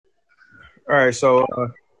All right, so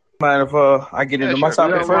mind if I get Yeah, into my sure.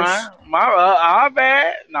 You topic don't first? mind? Our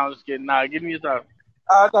bad. No, I'm just kidding. Nah, give me your topic.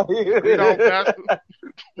 Lead on, Pastor.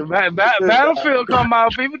 Battlefield come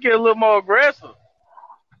out, people get a little more aggressive.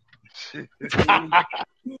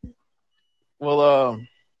 Well,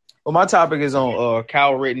 my topic is on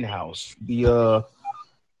Kyle Rittenhouse, the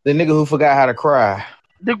nigga who forgot how to cry.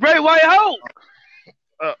 The Great White Hope.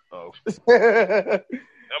 Oh. That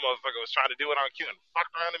motherfucker was trying to do it on cue and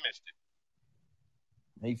fucked around and missed it.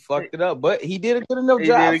 He fucked it up, but he did a good enough He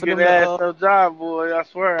job did a for good them. ass no job, boy. I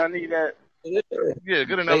swear, I need that. Yeah,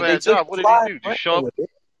 good enough They ass took job. the What did he slide do? and Just show ran up? with it.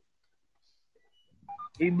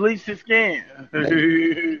 He bleached his skin.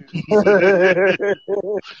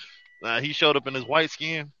 He showed up in his white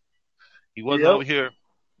skin. He wasn't Yep. over here,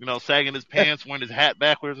 sagging his pants, wearing his hat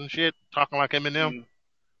backwards and shit, talking like Eminem.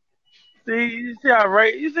 You see how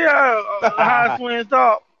high swings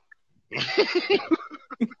talk.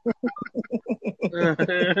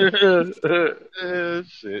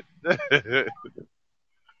 Shit. I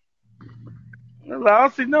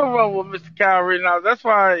don't see no wrong with Mr. Kyle Rittenhouse. That's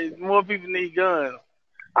why more people need guns.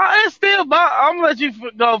 It still, I'm gonna let you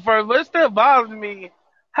go first, but it still bothers me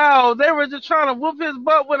how they were just trying to whoop his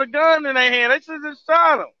butt with a gun in their hand. They should have just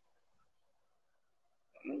shot him.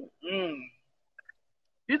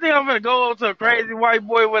 You think I'm gonna go over to a crazy white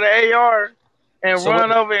boy with an AR and So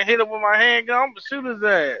run over and hit him with my handgun? I'm gonna shoot his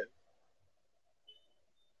ass.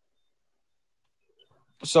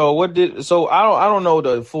 So I don't know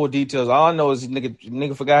the full details. All I know is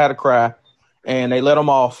nigga forgot how to cry, and they let him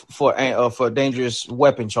off for a dangerous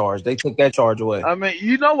weapon charge. They took that charge away. I mean,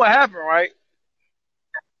 you know what happened, right?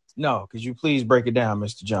 No, could you please break it down,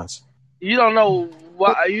 Mr. Johnson? You don't know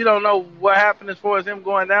what happened as far as him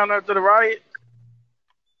going down there to the riot?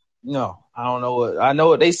 No, I don't know what. I know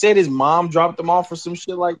what they said. His mom dropped him off or some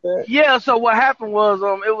shit like that. Yeah. So what happened was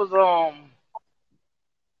it was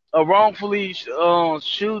a wrongfully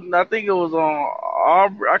shooting. I think it was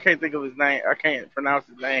Aubrey. I can't think of his name. I can't pronounce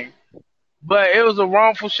his name. But it was a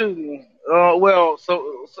wrongful shooting.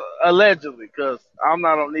 So allegedly, because I'm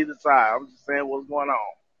not on either side. I'm just saying what's going on.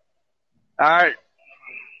 All right.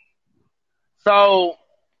 So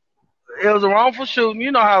it was a wrongful shooting.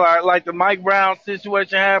 You know how like the Mike Brown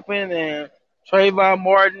situation happened and Trayvon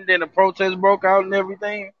Martin, then the protest broke out and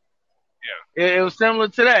everything. Yeah. It was similar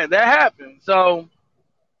to that. That happened. So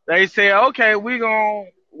they said, okay, we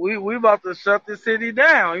about to shut this city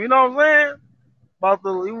down. You know what I'm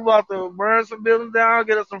saying? We about to burn some buildings down,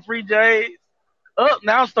 get us some free J's.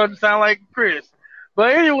 Now it's starting to sound like Chris.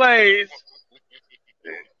 But anyways,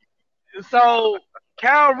 so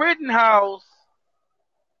Kyle Rittenhouse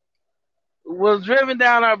was driven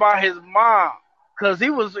down there by his mom because he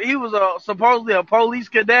was supposedly a police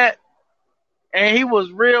cadet, and he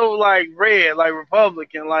was real like red, like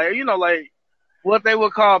Republican, like like what they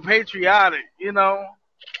would call patriotic,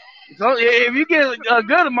 So if you get a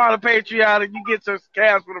good amount of patriotic, you get your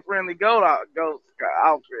cast with a friendly ghost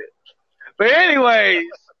outfit. But anyways,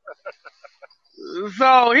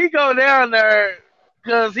 so he go down there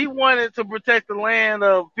because he wanted to protect the land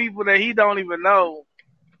of people that he don't even know.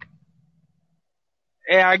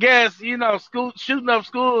 And I guess, shooting up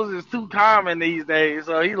schools is too common these days.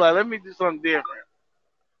 So he's like, let me do something different.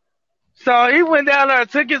 So he went down there,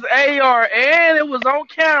 took his AR, and it was on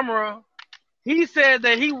camera. He said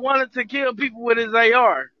that he wanted to kill people with his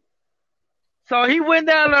AR. So he went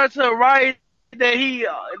down there to a riot that he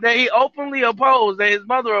openly opposed, that his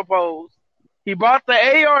mother opposed. He brought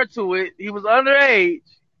the AR to it. He was underage.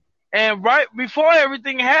 And right before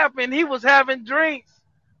everything happened, he was having drinks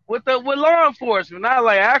with law enforcement, not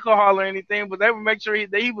like alcohol or anything, but they would make sure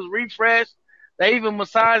that he was refreshed. They even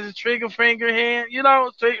massaged his trigger finger hand,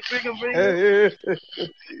 trigger finger,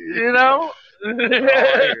 Shit ton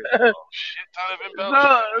of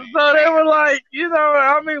embellishment. So they were like,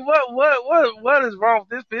 I mean, what is wrong with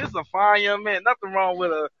this? This is a fine young man. Nothing wrong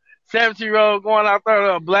with a 70-year-old going out there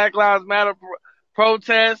to a Black Lives Matter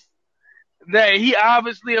protest that he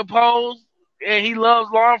obviously opposed, and he loves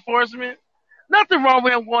law enforcement. Nothing wrong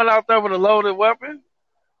with him going out there with a loaded weapon.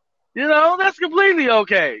 That's completely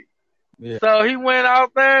okay. Yeah. So he went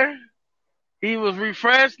out there. He was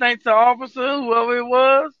refreshed thanks to the officer, whoever it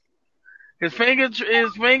was. His trigger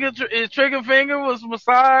finger was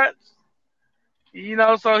massaged.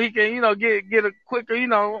 So he can, get a quicker,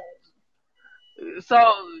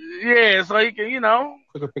 So yeah, so he can,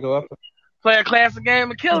 Quicker pick up. play a classic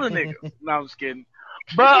game and kill a nigga. No, I'm just kidding.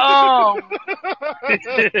 But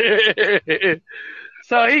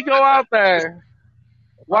so he go out there,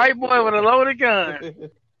 white boy with a loaded gun,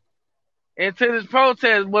 into this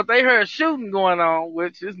protest. But they heard shooting going on,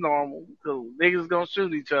 which is normal because niggas gonna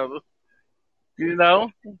shoot each other. You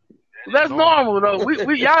know, that's normal though.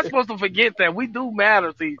 We y'all supposed to forget that we do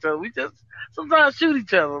matter to each other. We just sometimes shoot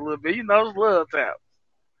each other a little bit. You know, it's love tap.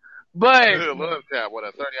 But Love tap. What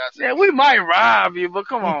a 30 I yeah, we might rob you, but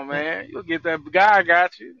come on, man, you'll get that guy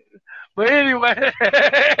got you. But anyway,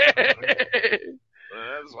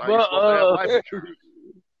 That's why you supposed to have life insurance.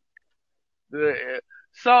 yeah.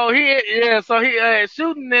 So he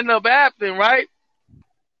shooting ended up happening, right?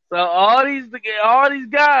 So all these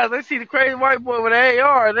guys, they see the crazy white boy with an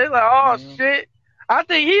AR, and they like, oh shit, I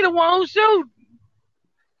think he the one who's shooting.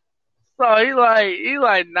 So he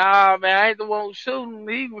like, nah, man, I ain't the one who's shooting.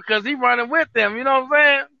 Because he running with them, you know what I'm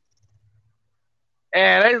saying?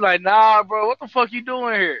 And they like, nah, bro, what the fuck you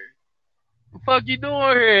doing here? What the fuck you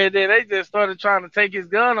doing here? And then they just started trying to take his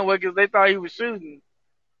gun away because they thought he was shooting.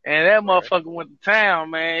 And that motherfucker went to town,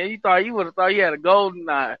 man. He would have thought he had a golden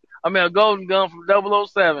gun from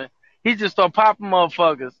 007. He just started popping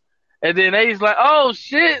motherfuckers. And then they was like, oh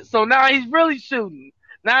shit. So now he's really shooting.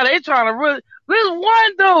 Now they trying to this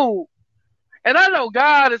one dude. And I know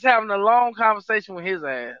God is having a long conversation with his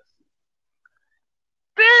ass.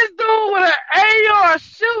 This dude with an AR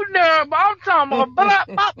shooting there, but I'm talking about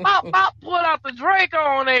bop, pull out the Draco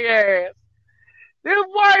on their ass. This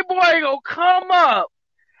white boy gonna come up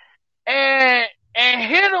and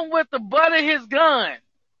hit him with the butt of his gun.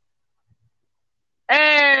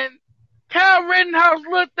 And Kyle Rittenhouse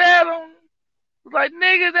looked at him, was like,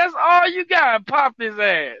 nigga, that's all you got, and popped his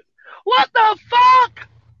ass. What the fuck?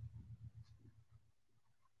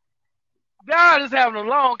 God is having a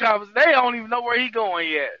long conversation. They don't even know where he going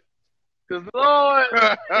yet. Cause Lord,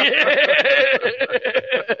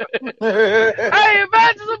 hey,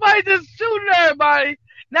 imagine somebody just shooting everybody.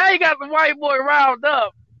 Now you got the white boy riled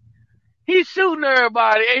up. He's shooting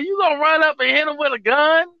everybody, and you gonna run up and hit him with a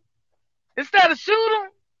gun instead of shoot him?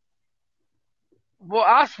 Boy,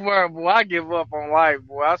 I swear, boy, I give up on life,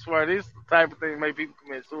 boy. I swear, this type of thing make people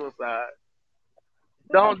commit suicide.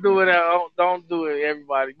 Don't do it, don't do it,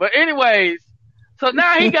 everybody. But anyways, so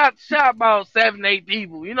now he got shot by 7, 8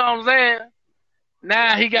 people. You know what I'm saying?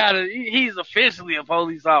 Now he's officially a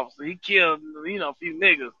police officer. He killed, a few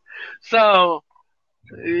niggas. So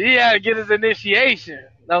he had to get his initiation.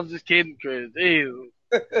 I'm just kidding, Chris. Ew.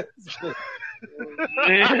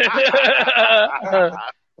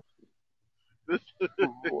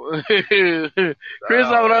 Chris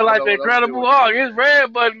over there like the Incredible Hulk. His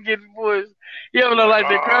red button getting pushed. He over there like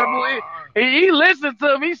the Incredible. He listened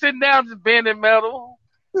to him. He sitting down just bending metal.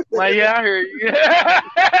 Like, yeah, I hear you.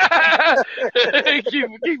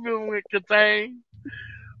 keep him contained.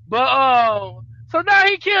 But so now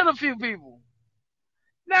he killed a few people.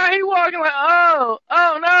 Now he walking like, oh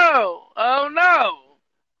no.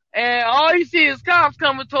 And all you see is cops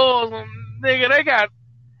coming towards him. Nigga, they got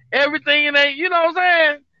everything in there, you know what I'm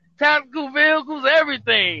saying? Tactical vehicles,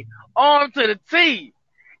 everything. Armed to the T.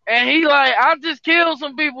 And he like, I just killed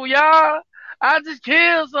some people, y'all. I just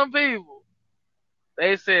killed some people.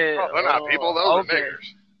 They said, they're not people, those are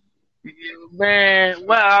niggers. Man,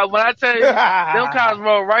 well, when I tell you, them cops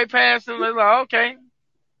rolled right past him. They're like, okay,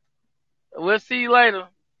 we'll see you later.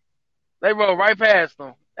 They rolled right past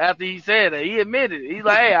him after he said that. He admitted it. He's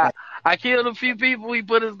like, hey, I killed a few people. He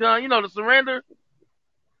put his gun, to surrender.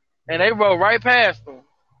 And they rolled right past him.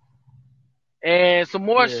 And some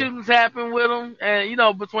more shootings happened with him,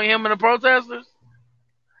 and, between him and the protesters.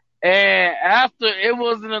 And it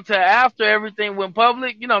wasn't until after everything went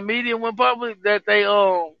public, media went public, that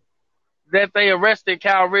they arrested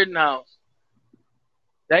Kyle Rittenhouse.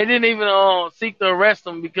 They didn't even seek to arrest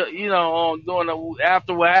him because,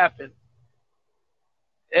 after what happened.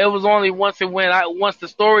 It was only once the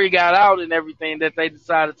story got out and everything that they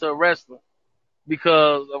decided to arrest him.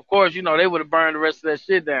 Because, of course, they would have burned the rest of that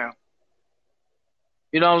shit down.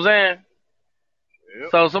 You know what I'm saying? Yep.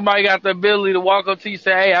 So somebody got the ability to walk up to you and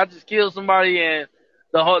say, hey, I just killed somebody, and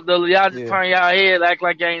y'all just turn y'all head, act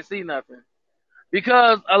like you ain't see nothing.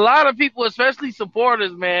 Because a lot of people, especially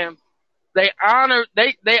supporters, man, they honored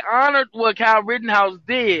what Kyle Rittenhouse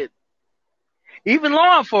did. Even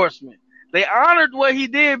law enforcement. They honored what he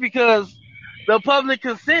did because the public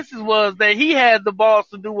consensus was that he had the balls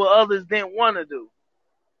to do what others didn't want to do.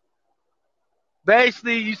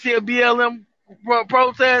 Basically, you see a BLM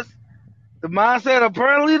protest, the mindset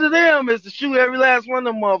apparently to them is to shoot every last one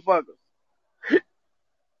of them motherfuckers.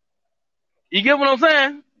 You get what I'm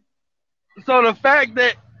saying? So the fact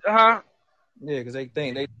that, yeah, because they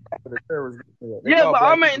think they the terrorists. Yeah, but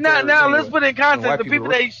I mean, now let's put in context. The people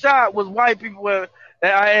they shot was white people,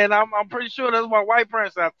 and I'm pretty sure that's why white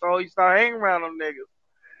parents I told you start hanging around them niggas.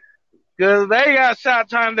 Cause they got shot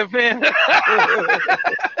trying to defend.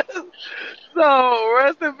 So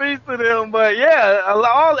rest in peace to them. But yeah,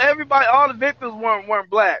 all the victims weren't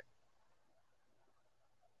black.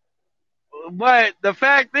 But the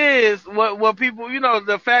fact is, what people,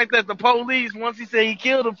 the fact that the police, once he said he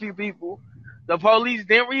killed a few people, the police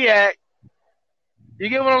didn't react. You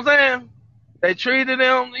get what I'm saying? They treated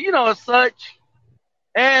him, as such.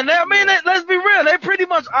 And let's be real, they pretty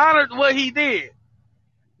much honored what he did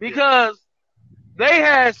because they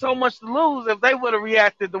had so much to lose if they would have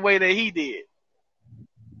reacted the way that he did.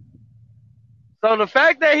 So the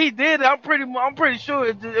fact that he did it, I'm pretty sure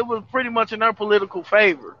it was pretty much in their political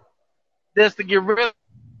favor, just to get rid of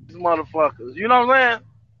these motherfuckers. You know what I'm saying?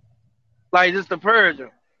 Like just to purge them.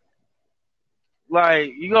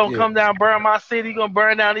 Like you gonna come down, burn my city, you gonna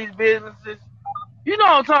burn down these businesses. You know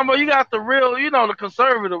what I'm talking about? You got the real, the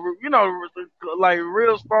conservative, like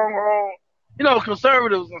real stronghold,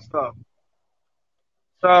 conservatives and stuff.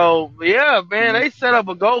 So yeah, man, they set up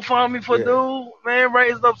a GoFundMe for dude, man,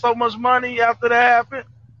 raised up so much money after that happened.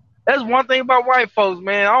 That's one thing about white folks,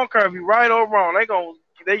 man. I don't care if you right or wrong,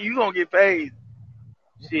 you gonna get paid.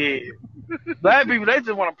 Shit, black people, they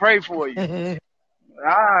just want to pray for you.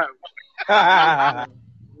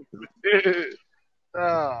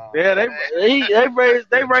 Yeah,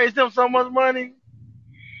 they raised him so much money.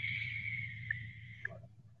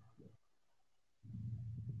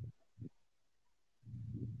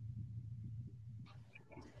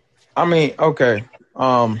 I mean, okay.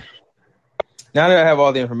 Now that I have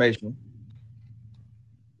all the information,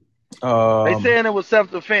 they saying it was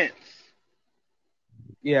self-defense.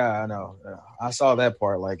 Yeah, I know. I saw that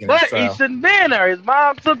part. But he shouldn't been there. His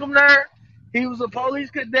mom took him there. He was a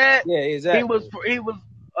police cadet. Yeah, exactly. He was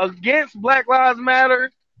against Black Lives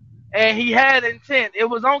Matter, and he had intent. It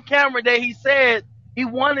was on camera that he said he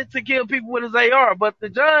wanted to kill people with his AR, but the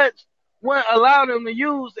judge wouldn't allow him to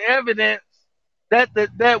use evidence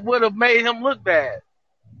that would have made him look bad.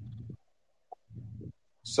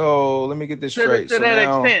 So let me get this straight. To that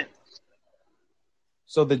extent.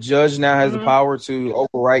 So the judge now has the power to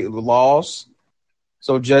overwrite the laws.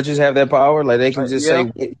 So judges have that power, like they can just say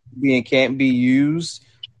what can't be used,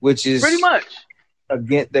 which is pretty much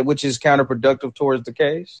which is counterproductive towards the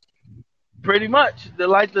case. Pretty much,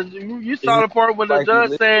 you saw the part when the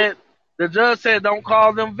judge said don't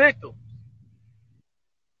call them victims.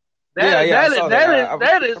 That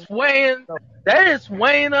is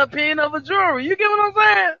weighing opinion of a jury. You get what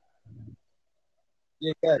I'm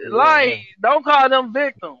saying? Don't call them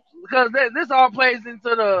victims because this all plays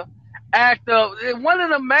into the act of one of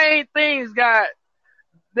the main things that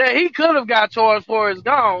he could have got charged for is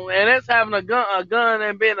gone, and that's having a gun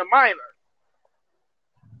and being a minor.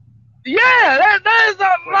 Yeah, that is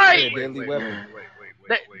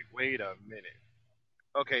Wait a minute.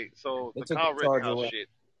 Okay, so the Kyle Rittenhouse shit.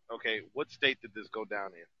 Okay, what state did this go down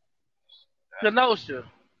in? Kenosha,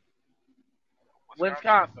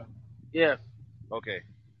 Wisconsin. Yes. Okay,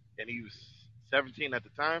 and he was 17 at the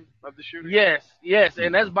time of the shooting? Yes,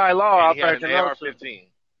 and that's by law out there in Kenosha. AR-15.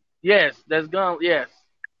 Yes, that's gun. Yes.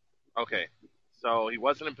 Okay, so he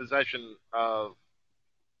wasn't in possession of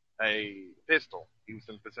a pistol. He was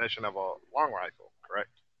in possession of a long rifle,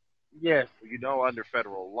 correct? Yes. Under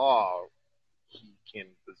federal law, he can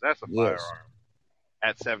possess a firearm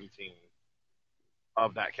at 17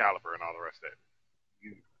 of that caliber and all the rest of it.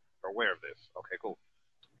 You are aware of this. Okay, cool.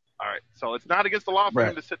 All right, so it's not against the law for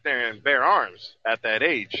him to sit there and bear arms at that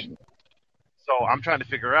age. So I'm trying to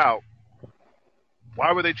figure out,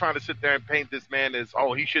 why were they trying to sit there and paint this man as,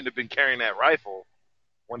 he shouldn't have been carrying that rifle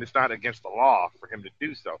when it's not against the law for him to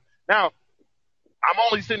do so? Now, I'm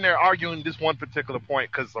only sitting there arguing this one particular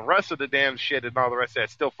point because the rest of the damn shit and all the rest of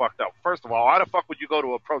that still fucked up. First of all, why the fuck would you go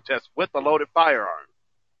to a protest with a loaded firearm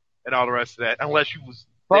and all the rest of that unless you was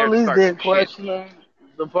there to start didn't question him.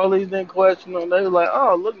 The police didn't question him. They were like,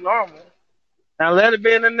 look normal. Now let it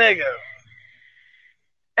be in the nigga.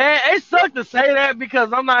 And it sucks to say that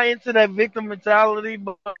because I'm not into that victim mentality,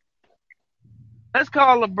 but let's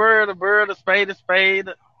call a bird, a spade, a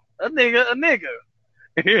nigga.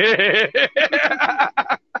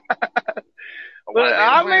 But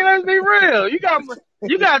I mean, let's be real. You got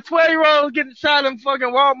 12-year-olds getting shot in fucking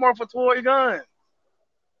Walmart for toy guns.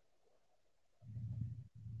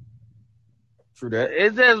 True that.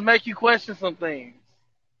 It just make you question some things.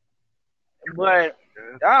 But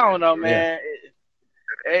I don't know, man.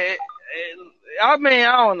 I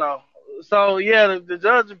don't know. So yeah, the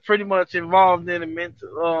judge is pretty much involved in it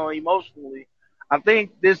emotionally. I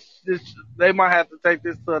think this they might have to take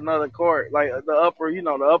this to another court, like the upper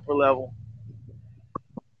level.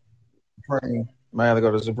 Might have to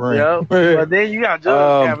go to Supreme. Yeah, but then you got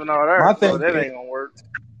Judge Kavanaugh my there, so thing that is, ain't gonna work.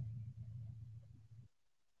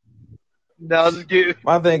 No, just kidding.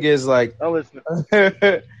 my thing is like, I'm listening.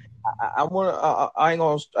 I ain't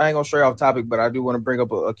gonna stray off topic, but I do want to bring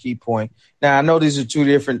up a key point. Now I know these are two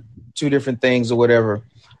different things or whatever,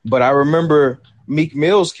 but I remember Meek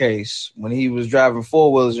Mill's case when he was driving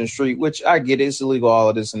four wheelers in the street, which I get it's illegal, all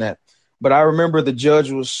of this and that. But I remember the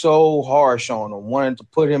judge was so harsh on him, wanted to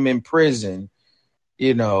put him in prison,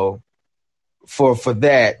 you know, for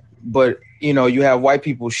that. But you know, you have white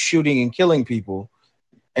people shooting and killing people,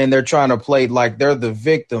 and they're trying to play like they're the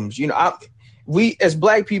victims. You know, we as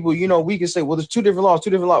black people, you know, we can say, well, there's two different laws.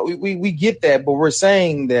 We get that, but we're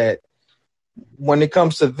saying that when it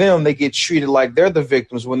comes to them, they get treated like they're the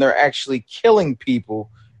victims when they're actually killing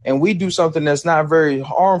people. And we do something that's not very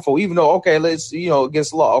harmful, even though, okay, let's, you know,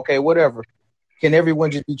 against law. Okay, whatever. Can everyone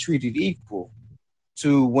just be treated equal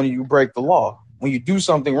to when you break the law? When you do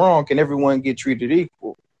something wrong, can everyone get treated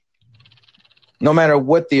equal? No matter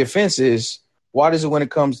what the offense is, why does it when it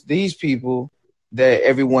comes to these people that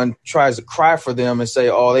everyone tries to cry for them and say,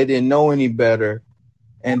 oh, they didn't know any better?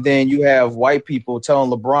 And then you have white people telling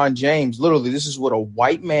LeBron James, literally, this is what a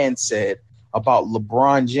white man said about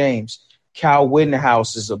LeBron James. Kyle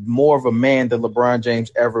Rittenhouse is more of a man than LeBron James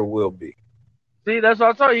ever will be. See, that's what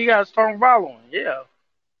I told you. You got a strong following. Yeah.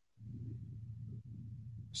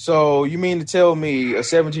 So you mean to tell me a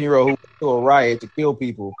 17-year-old who went to a riot to kill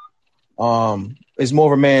people is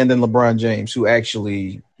more of a man than LeBron James, who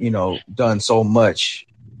actually, you know, done so much?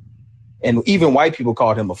 And even white people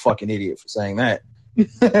called him a fucking idiot for saying that.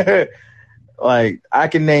 Like, I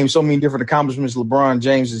can name so many different accomplishments LeBron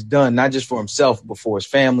James has done, not just for himself, but for his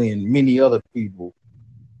family and many other people,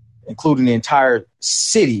 including the entire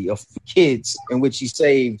city of kids in which he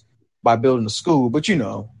saved by building a school. But, you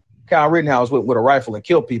know, Kyle Rittenhouse went with a rifle and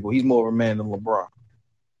killed people. He's more of a man than LeBron.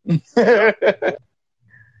 That's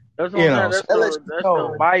what I'm saying. That's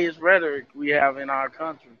the biased rhetoric we have in our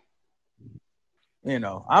country. You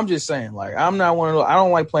know, I'm just saying, like, I'm not one of those. I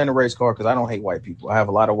don't like playing the race card because I don't hate white people. I have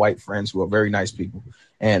a lot of white friends who are very nice people,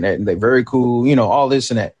 and they're very cool. You know, all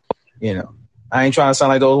this and that. You know, I ain't trying to sound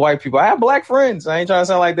like those white people. I have black friends. I ain't trying to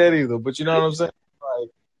sound like that either. But you know what I'm saying?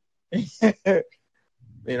 Like,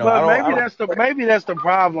 you know, but maybe that's the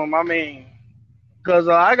problem. I mean, because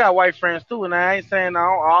I got white friends too, and I ain't saying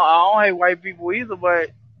I don't hate white people either.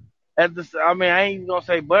 But I ain't even gonna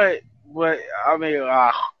say but I mean.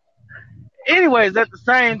 Anyways, at the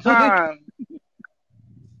same time,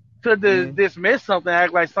 to dismiss something,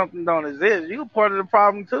 act like something don't exist, you're part of the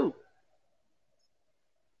problem too.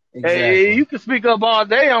 Exactly. Hey, you can speak up all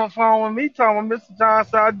day on the phone with me talking with Mr.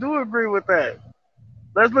 Johnson. I do agree with that.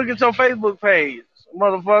 Let's look at your Facebook page,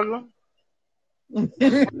 motherfucker.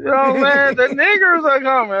 You know, man, the niggers are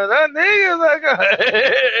coming.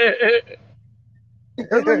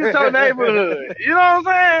 Let's look at your neighborhood. You know what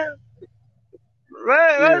I'm saying?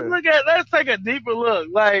 Let's take a deeper look.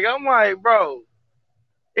 Like, I'm like, bro,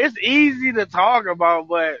 it's easy to talk about,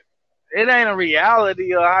 but it ain't a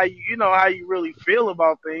reality of how you really feel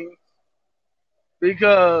about things.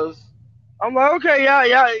 Because I'm like, okay,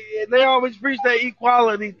 yeah, they always preach that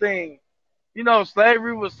equality thing. You know,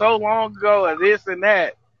 slavery was so long ago and this and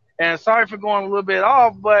that. And sorry for going a little bit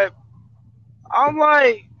off, but I'm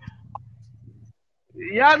like,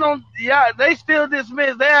 they still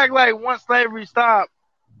dismiss. They act like once slavery stopped,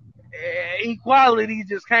 equality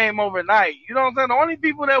just came overnight. You know what I'm saying? The only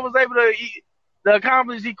people that was able to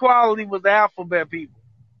accomplish equality was the alphabet people.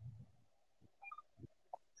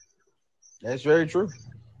 That's very true.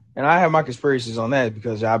 And I have my conspiracies on that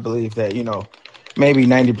because I believe that, you know, maybe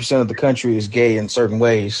 90% of the country is gay in certain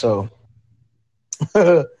ways. So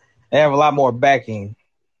they have a lot more backing,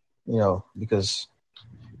 you know, because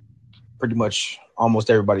pretty much almost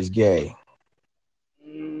everybody's gay.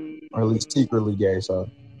 Or at least secretly gay, so.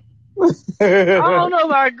 I don't know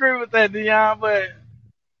if I agree with that, Dion, but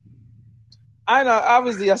I know,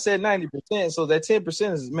 obviously I said 90%, so that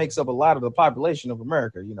 10% makes up a lot of the population of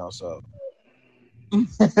America, you know, so.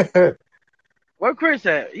 Where Chris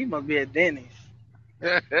at? He must be at Denny's.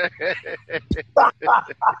 Where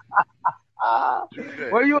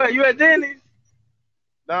you at? You at Denny's?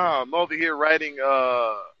 No, I'm over here writing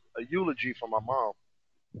a eulogy for my mom.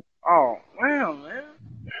 Oh, wow, man.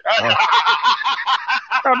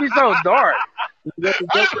 That'd be so dark. I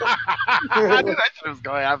knew that shit was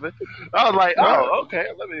going to happen. I was like, oh, okay,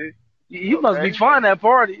 let me. You must be fun at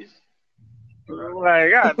parties.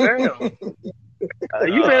 Like, goddamn.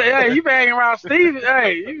 You been hanging around Steven.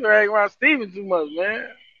 Hey, you been hanging around Steven too much, man.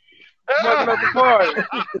 Fucking up the party.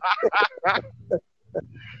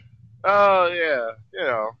 Oh, yeah.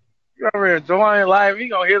 You You already enjoying life. He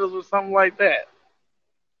gonna hit us with something like that.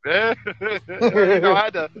 I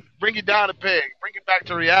had to bring you down a peg, bring it back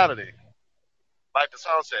to reality. Like the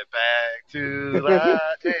song said, back to life,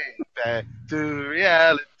 hey, back to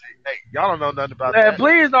reality. Hey, y'all don't know nothing about And that.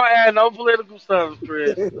 please don't add no political stuff,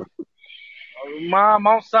 Chris. Mom,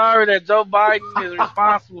 I'm sorry that Joe Biden is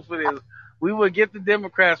responsible for this. We will get the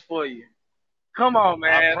Democrats for you. Come on,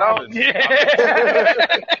 man. I promise.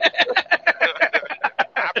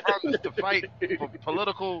 I promise to fight for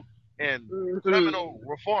political and criminal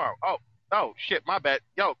reform. Oh, no, shit, my bad.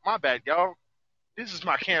 Yo, my bad, y'all. This is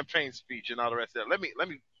my campaign speech and all the rest of it. Let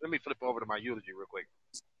me flip over to my eulogy real quick.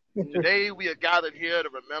 Today we are gathered here to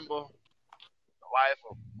remember the life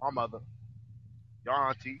of my mother, your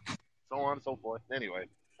auntie, so on and so forth. Anyway.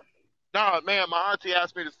 No, man, my auntie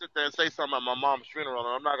asked me to sit there and say something at my mom's funeral,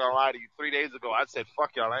 and I'm not gonna lie to you. 3 days ago, I said,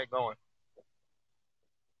 "Fuck y'all, I ain't going."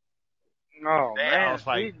 Oh, Damn, I man. was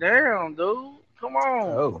like, Damn, dude. Come on.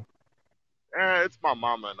 Oh. it's my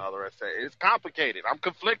mama and all the rest of it. It's complicated. I'm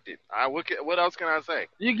conflicted. What else can I say?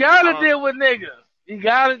 You gotta deal with niggas. You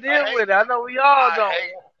gotta deal with it. I know we all I don't.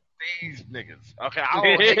 hate these niggas. Okay, I don't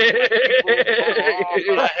hate people overall,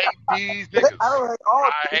 but I hate these niggas. I don't like all.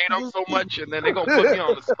 I hate them so much, and then they're gonna put me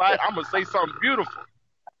on the spot. I'm gonna say something beautiful.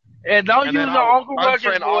 And don't use your Uncle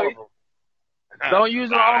Ruckus voice. Don't use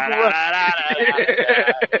your Uncle Ruckus.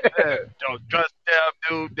 Don't trust them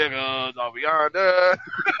new niggas over yonder.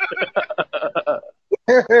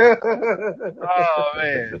 Oh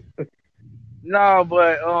man. No,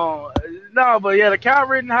 but yeah, the Kyle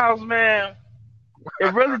Rittenhouse, man,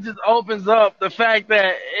 it really just opens up the fact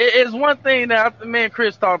that it's one thing that me and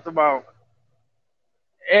Chris talked about,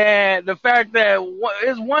 and the fact that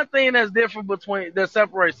it's one thing that's different that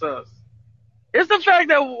separates us. It's the fact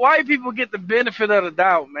that white people get the benefit of the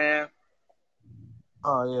doubt, man.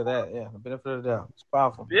 Oh yeah, the benefit of the doubt. It's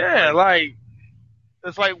powerful. Yeah, like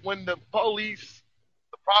it's like when the police,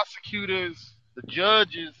 the prosecutors, the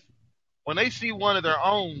judges, when they see one of their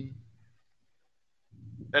own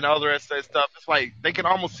and all the rest of that stuff, it's like they can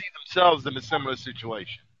almost see themselves in a similar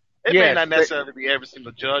situation. It may not necessarily be every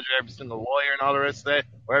single judge or every single lawyer and all the rest of that,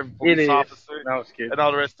 or every police officer and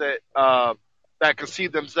all the rest of that, that can see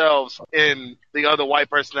themselves in the other white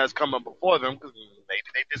person that's coming before them because maybe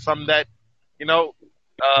they did something that,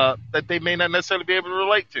 that they may not necessarily be able to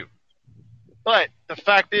relate to. But the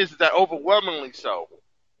fact is that overwhelmingly so,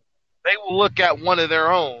 they will look at one of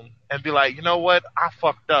their own and be like, you know what, I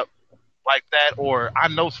fucked up like that, or I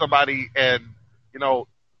know somebody and,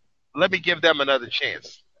 let me give them another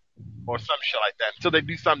chance, or some shit like that, until they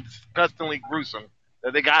do something disgustingly gruesome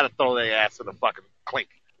that they gotta throw their ass in the fucking clink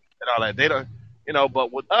and all that. They don't,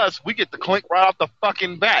 but with us, we get the clink right off the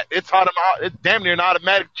fucking bat. It's damn near an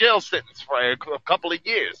automatic jail sentence for a couple of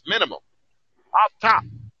years, minimum, off top.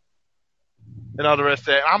 And all the rest of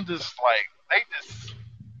that. I'm just like,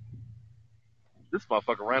 this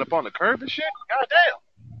motherfucker ran up on the curb and shit? Goddamn.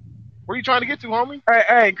 Where you trying to get to, homie?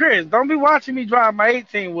 Hey, Chris, don't be watching me drive my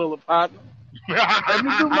 18-wheeler, partner. Let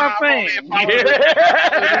me do my thing. This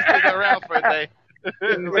nigga around for a day.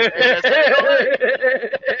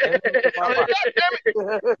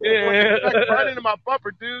 Right into my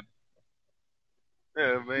bumper, dude.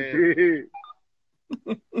 Yeah, man.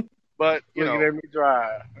 But, let me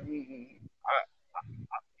drive.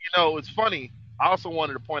 It's funny. I also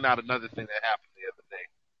wanted to point out another thing that happened the other day.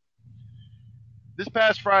 This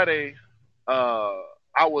past Friday,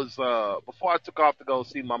 I was before I took off to go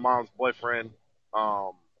see my mom's boyfriend,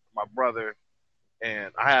 my brother,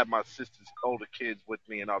 and I had my sister's older kids with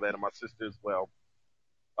me and all that, and my sister as well.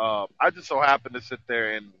 I just so happened to sit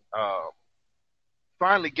there and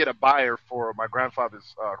finally get a buyer for my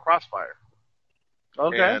grandfather's Crossfire.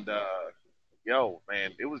 Okay. And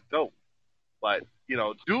man, it was dope. But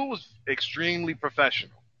dude was extremely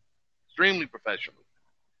professional. Extremely professional.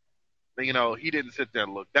 But, he didn't sit there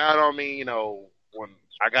and look down on me. When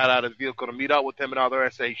I got out of the vehicle to meet up with him and all the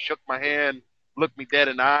rest, he shook my hand, looked me dead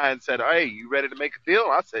in the eye, and said, "Hey, you ready to make a deal?"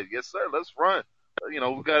 I said, "Yes, sir. Let's run." We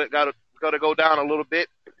got to go down a little bit.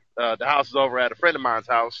 The house is over at a friend of mine's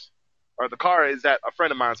house, or the car is at a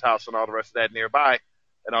friend of mine's house, and all the rest of that nearby,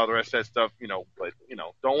 and all the rest of that stuff. But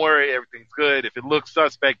don't worry, everything's good. If it looks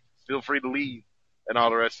suspect, feel free to leave, and all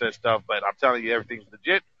the rest of that stuff. But I'm telling you, everything's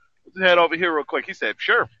legit. Let's head over here real quick. He said,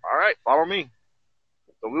 "Sure, all right, follow me."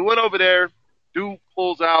 So we went over there. Dude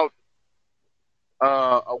pulls out,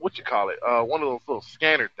 one of those little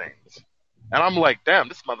scanner things. And I'm like, damn,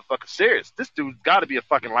 this motherfucker's serious. This dude's got to be a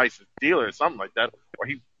fucking licensed dealer or something like that. Or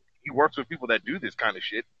he works with people that do this kind of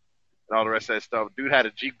shit and all the rest of that stuff. Dude had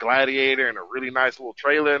a Jeep Gladiator and a really nice little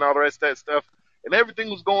trailer and all the rest of that stuff. And everything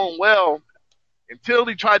was going well until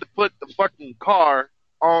he tried to put the fucking car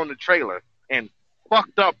on the trailer and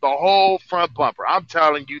fucked up the whole front bumper. I'm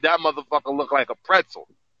telling you, that motherfucker looked like a pretzel.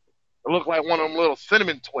 It looked like one of them little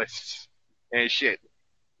cinnamon twists and shit.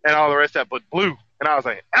 And all the rest of that, but blue. And I was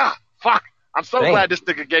like, fuck. I'm so glad this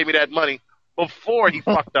nigga gave me that money before he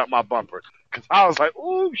fucked up my bumper. Because I was like,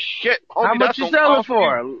 ooh, shit. Homie, How much you sell it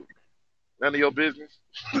for? None of your business.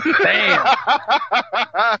 Damn.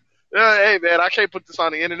 Hey, man, I can't put this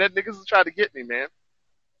on the internet. Niggas will try to get me, man.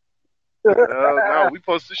 No, we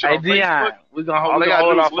post this shit on Dion, Facebook. we're going to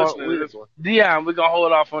hold off on this one. Dion, we're going to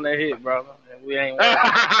hold off on that hit, brother. We ain't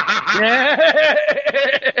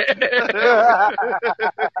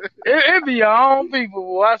it be your own people,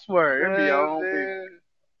 boy, I swear. It be your own people.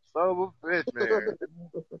 Son of a bitch, man.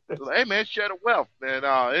 Hey, man, share the wealth, man.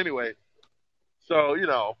 Anyway, so,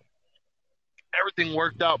 everything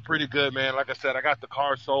worked out pretty good, man. Like I said, I got the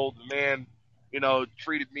car sold. The man,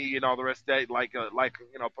 treated me and all the rest of that like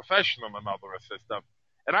professional and all the rest of that stuff.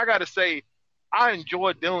 And I got to say, I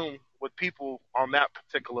enjoyed dealing with people on that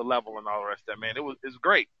particular level and all the rest of that, man. It's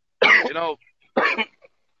great, And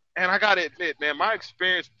I got to admit, man, my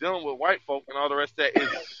experience dealing with white folk and all the rest of that is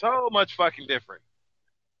so much fucking different.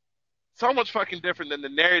 So much fucking different than the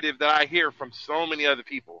narrative that I hear from so many other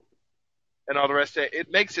people. And all the rest of that,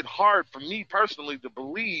 it makes it hard for me personally to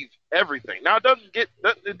believe everything. Now, it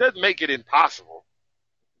doesn't make it impossible,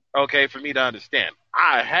 okay, for me to understand.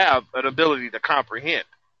 I have an ability to comprehend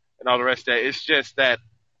and all the rest of that. It's just that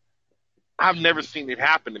I've never seen it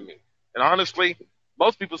happen to me. And honestly,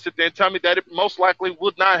 most people sit there and tell me that it most likely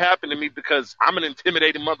would not happen to me because I'm an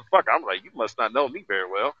intimidating motherfucker. I'm like, you must not know me very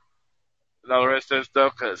well and all the rest of that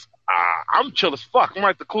stuff because I'm chill as fuck. I'm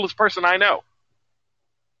like the coolest person I know.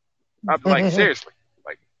 I'd be like, seriously,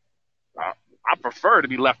 like, I prefer to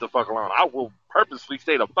be left the fuck alone. I will purposely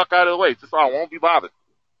stay the fuck out of the way just so I won't be bothered.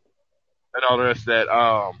 And all the rest of that,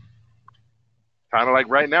 kind of like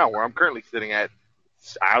right now where I'm currently sitting at,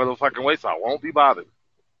 out of the fucking way so I won't be bothered.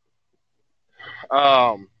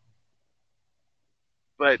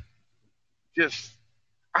 But just,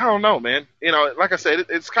 I don't know, man. Like I said,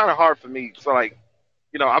 it's kind of hard for me. So like,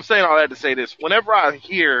 I'm saying all that to say this. Whenever I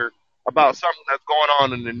hear about something that's going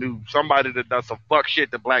on in the news, somebody that does some fuck shit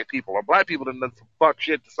to black people, or black people that does some fuck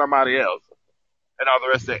shit to somebody else, and all the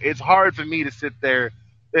rest of it, it's hard for me to sit there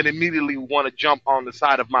and immediately want to jump on the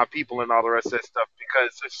side of my people and all the rest of that stuff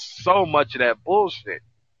because there's so much of that bullshit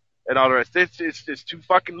and all the rest. It's just too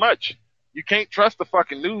fucking much. You can't trust the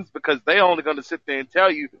fucking news because they only going to sit there and tell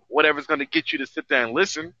you whatever's going to get you to sit there and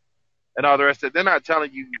listen and all the rest of it. They're not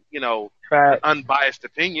telling you, an unbiased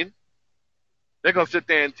opinion. They're going to sit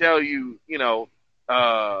there and tell you,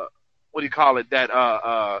 what do you call it, that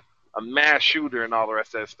a mass shooter and all the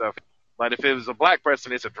rest of that stuff. But if it was a black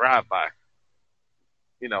person, it's a drive-by.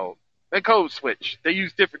 They code switch. They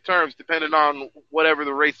use different terms depending on whatever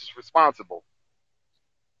the race is responsible.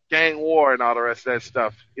 Gang war and all the rest of that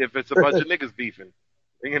stuff. If it's a bunch of niggas beefing.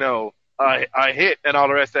 A hit and all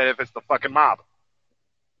the rest of that if it's the fucking mob.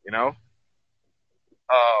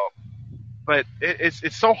 But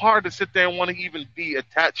it's so hard to sit there and want to even be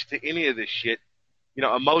attached to any of this shit,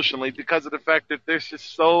 emotionally because of the fact that there's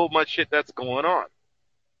just so much shit that's going on.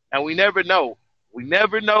 And we never know. We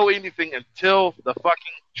never know anything until the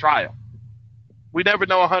fucking trial. We never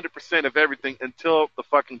know 100% of everything until the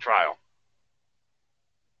fucking trial.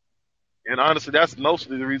 And honestly, that's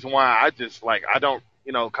mostly the reason why I just, I don't,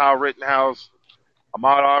 Kyle Rittenhouse,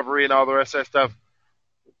 Ahmaud Arbery, and all the rest of that stuff.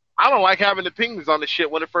 I don't like having opinions on the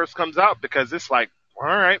shit when it first comes out because it's like, all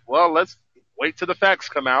right, well, let's wait till the facts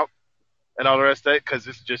come out and all the rest of it because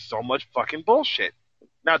it's just so much fucking bullshit.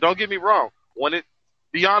 Now, don't get me wrong. When it,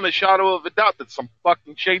 beyond a shadow of a doubt that some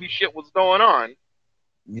fucking shady shit was going on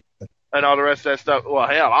and all the rest of that stuff, well,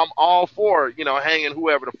 hell, I'm all for, hanging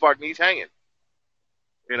whoever the fuck needs hanging.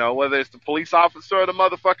 Whether it's the police officer or the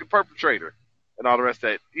motherfucking perpetrator and all the rest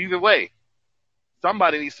of it. Either way,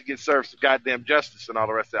 somebody needs to get served some goddamn justice and all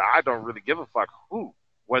the rest of that. I don't really give a fuck who,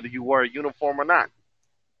 whether you wear a uniform or not.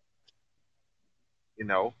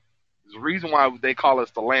 There's a reason why they call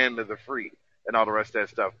us the land of the free and all the rest of that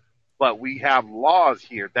stuff. But we have laws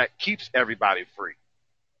here that keeps everybody free,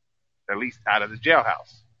 at least out of the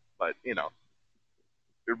jailhouse. But, it's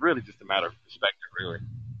really just a matter of perspective, really.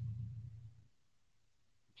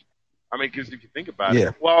 I mean, because if you think about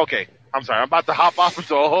it. Well, okay. I'm sorry. I'm about to hop off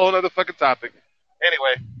into a whole other fucking topic.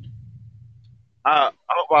 Anyway, I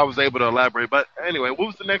hope I was able to elaborate. But anyway, what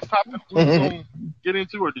was the next topic we were going to get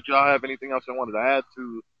into? Or did y'all have anything else you wanted to add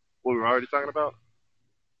to what we were already talking about?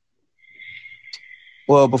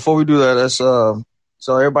 Well, before we do that,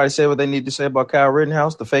 So everybody say what they need to say about Kyle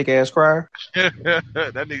Rittenhouse, the fake ass crier. That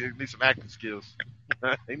nigga needs some acting skills.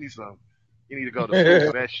 He needs some. You need to go to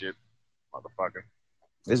school for that shit, motherfucker.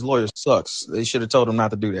 His lawyer sucks. They should have told him not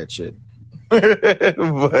to do that shit.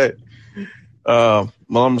 But well,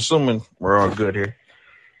 I'm assuming we're all good here.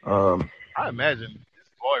 I imagine his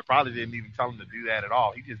lawyer probably didn't even tell him to do that at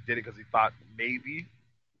all. He just did it because he thought maybe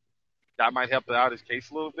that might help out his case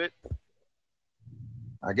a little bit.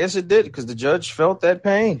 I guess it did because the judge felt that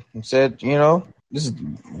pain and said, this is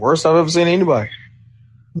the worst I've ever seen anybody.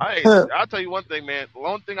 I'll tell you one thing, man. The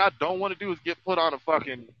only thing I don't want to do is get put on a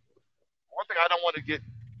fucking. One thing I don't want to get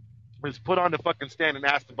is put on the fucking stand and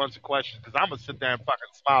ask a bunch of questions because I'm gonna sit there and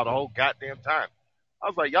fucking smile the whole goddamn time. I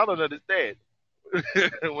was like, y'all don't understand.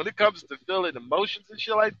 When it comes to feeling emotions and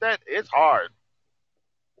shit like that, it's hard.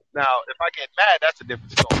 Now, if I get mad, that's a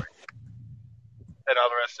different story. And all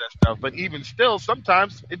the rest of that stuff. But even still,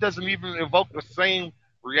 sometimes it doesn't even evoke the same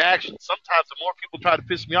reaction. Sometimes the more people try to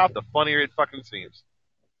piss me off, the funnier it fucking seems.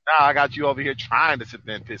 Now I got you over here trying to sit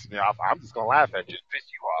there and piss me off. I'm just gonna laugh at you and piss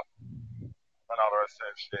you off. And all the rest of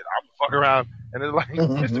that shit. I'm gonna fuck around and it's like,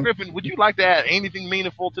 Mr. Griffin, would you like to add anything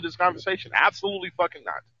meaningful to this conversation? Absolutely fucking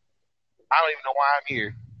not. I don't even know why I'm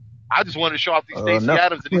here. I just wanted to show off these Stacey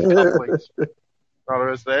Adams and these cufflinks. All the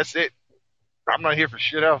rest of that. That's it. I'm not here for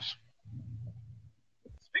shit else.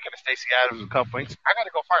 Speaking of Stacey Adams and cufflinks, I gotta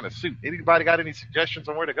go find a suit. Anybody got any suggestions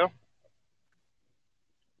on where to go?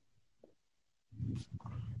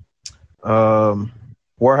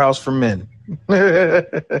 Warehouse for Men. I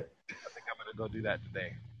think I'm gonna go do that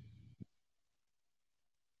today.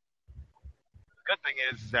 The good thing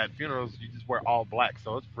is that funerals you just wear all black,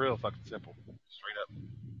 so it's real fucking simple. Straight up.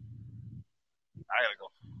 I gotta go.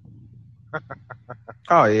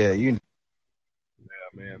 Oh yeah, Yeah,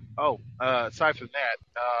 man. Oh, aside from that,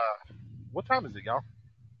 what time is it, y'all?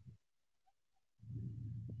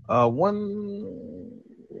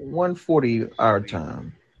 1:40 our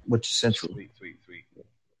time, which is central. Sweet.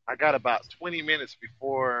 I got about 20 minutes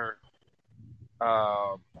before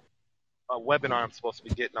a webinar I'm supposed to be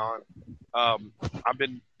getting on. I've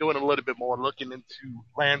been doing a little bit more looking into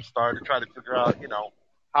Landstar to try to figure out,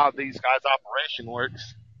 how these guys' operation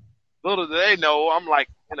works. Little do they know, I'm like,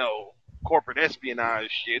 corporate espionage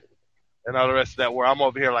shit and all the rest of that, where I'm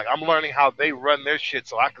over here like I'm learning how they run their shit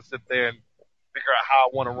so I can sit there and figure out how I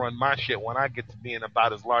want to run my shit when I get to being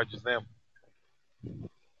about as large as them.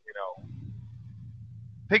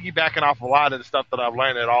 Piggybacking off a lot of the stuff that I've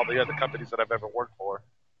learned at all the other companies that I've ever worked for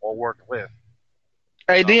or worked with.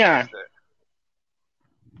 Hey, Dion.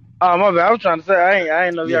 Oh, my bad. I was trying to say, I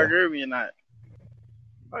ain't know if y'all hear me or not.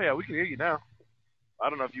 Oh, yeah, we can hear you now. I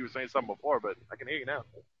don't know if you were saying something before, but I can hear you now.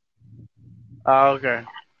 Oh, okay.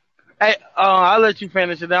 Hey, I'll let you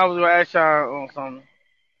finish it. I was going to ask y'all on something.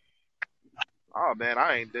 Oh, man,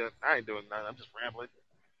 I ain't doing nothing. I'm just rambling.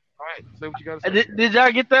 All right, say what you got to say. Did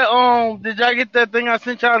y'all get that? Did y'all get that thing I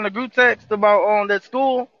sent y'all in the group text about that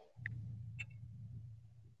school?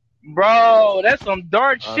 Bro, that's some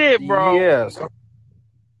dark shit, bro. Yes.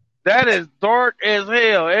 That is dark as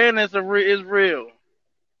hell, and it's real.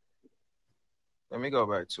 Let me go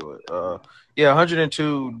back to it.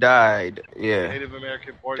 102 died. Yeah. Native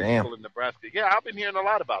American boarding school in Nebraska. Yeah, I've been hearing a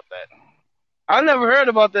lot about that. I never heard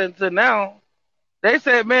about that until now. They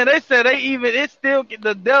said, it's still,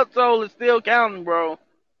 the death toll is still counting, bro.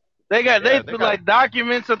 They got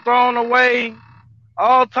documents are thrown away,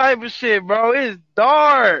 all type of shit, bro. It's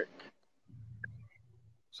dark.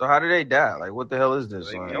 So how did they die? Like, what the hell is this?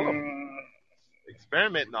 They kill them.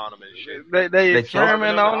 Experimenting on them and shit. They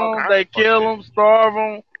experiment on them. They kill them,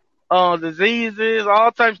 starve them, diseases,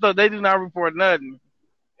 all types of stuff. They do not report nothing.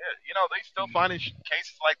 Yeah, they still finding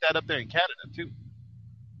cases like that up there in Canada too.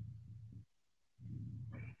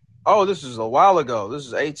 Oh, this is a while ago. This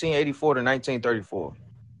is 1884 to 1934.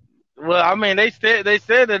 Well, I mean, they said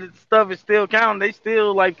that stuff is still counting. They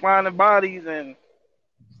still finding bodies and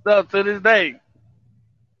stuff to this day.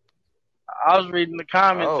 I was reading the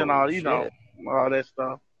comments and all, all that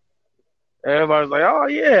stuff. Everybody's like, "Oh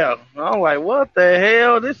yeah." I'm like, "What the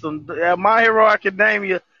hell? This is My Hero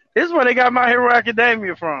Academia. This is where they got My Hero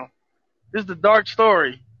Academia from. This is the dark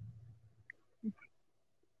story."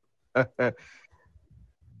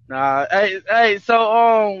 Nah, hey,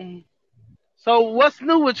 so what's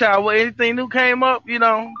new with y'all? Anything new came up?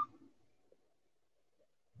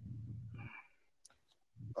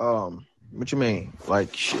 What you mean?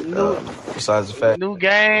 Like, shit, besides the fact, new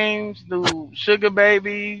games, new sugar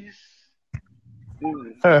babies. Just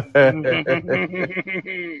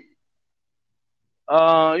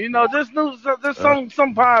new, just some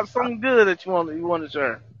good that you want to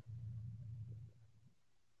share.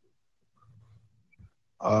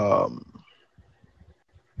 Oh,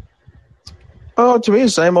 to me,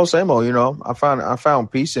 it's same old, same old. You know, I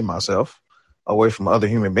found peace in myself, away from other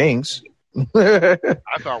human beings. I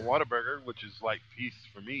found Whataburger, which is like peace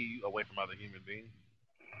for me, away from other human beings.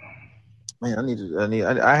 Man,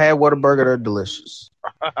 I had Whataburger. They're delicious.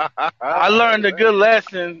 I learned a good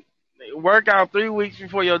lesson. Work out 3 weeks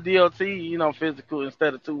before your DOT, physical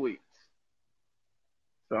instead of 2 weeks.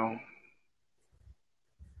 So.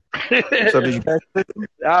 So did you pass it?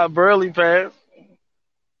 I barely passed.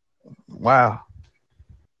 Wow.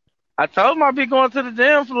 I told him I'd be going to the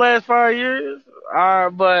gym for the last 5 years.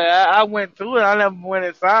 But I went to it. I never went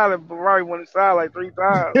inside. I probably went inside like 3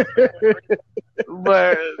 times.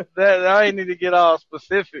 But that I ain't need to get all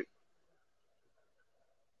specific.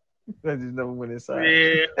 I just never went inside.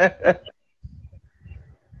 Yeah.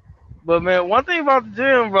 But man, one thing about the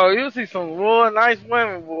gym, bro, you'll see some real nice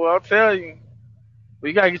women, boy. I'll tell you. But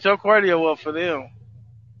you gotta get your cardio up for them.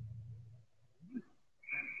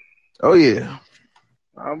 Oh yeah.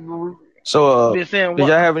 So did y'all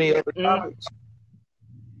have any other topics?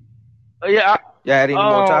 Yeah. Y'all had any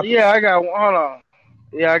more topics? Yeah, I got one. Hold on.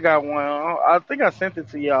 Yeah, I got one. I think I sent it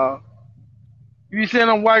to y'all. You see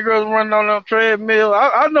them white girls running on them treadmill?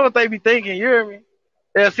 I know what they be thinking. You hear me?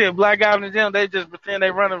 They'll see a black guy in the gym. They just pretend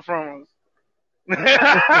they running from us.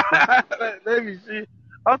 They be shit.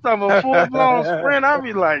 I'm talking about full blown sprint. I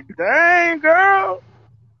be like, dang girl,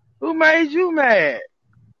 who made you mad?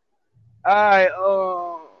 Alright,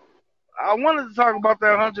 I wanted to talk about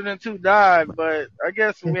that 102 died, but I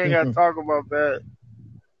guess we ain't got to talk about that.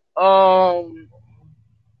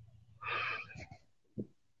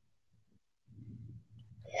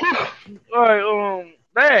 Alright,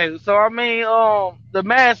 dang. So I mean, the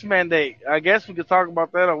mask mandate. I guess we could talk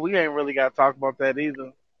about that, or we ain't really got to talk about that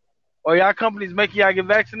either. Or y'all companies making y'all get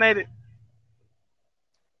vaccinated?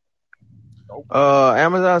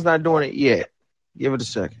 Amazon's not doing it yet. Give it a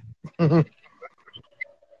second.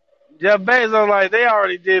 Jeff Bezos like they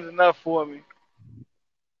already did enough for me.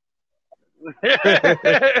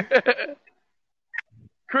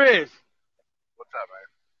 Chris, What's up,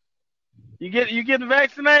 man? you getting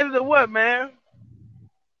vaccinated or what, man?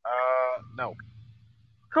 No.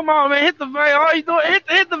 Come on, man, hit the vein. All you doing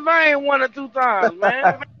hit the vein 1 or 2 times,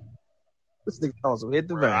 man. This nigga awesome. Hit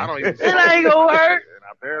the Bro, vein. I don't even It ain't gonna hurt. And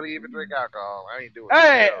I barely even drink alcohol. I ain't doing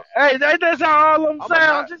Hey, anything else. that's how all them I'm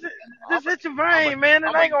sound. not- Just hit your vein, man.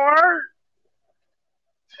 It ain't gonna hurt.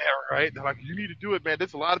 Yeah, right. They're like, you need to do it, man.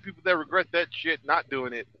 There's a lot of people that regret that shit not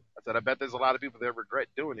doing it. I said, I bet there's a lot of people that regret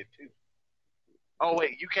doing it too. Oh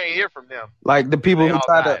wait, you can't hear from them. Like the people They who all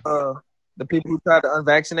tried died. to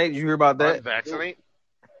unvaccinate. Did you hear about that? Unvaccinate?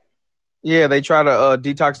 Yeah, they try to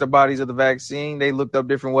detox their bodies of the vaccine. They looked up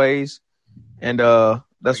different ways, and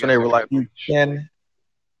that's when they were like, "You can."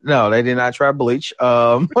 No, they did not try bleach.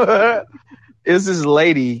 It's this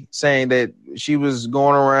lady saying that she was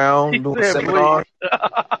going around doing seminars.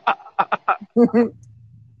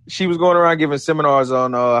 She was going around giving seminars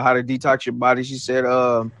on how to detox your body. She said,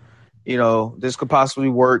 this could possibly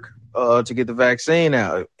work to get the vaccine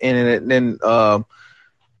out. And then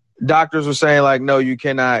doctors were saying, like, no, you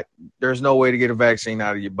cannot. There's no way to get a vaccine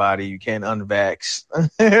out of your body. You can't unvax.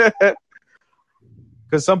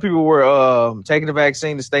 Because some people were taking the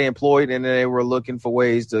vaccine to stay employed, and then they were looking for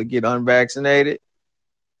ways to get unvaccinated.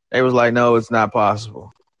 They was like, no, it's not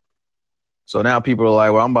possible. So now people are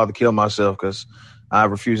like, well, I'm about to kill myself because I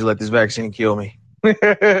refuse to let this vaccine kill me.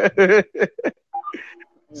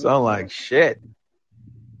 So I'm like, shit.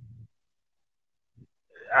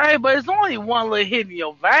 Hey, but it's only one little hit in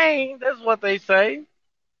your vein. That's what they say.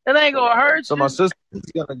 It ain't gonna hurt so you.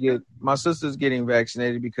 My sister's getting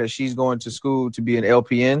vaccinated because she's going to school to be an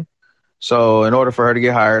LPN. So in order for her to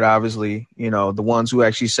get hired, obviously, the ones who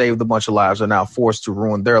actually saved a bunch of lives are now forced to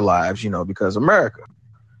ruin their lives, because America.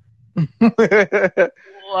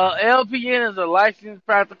 Well, LPN is a licensed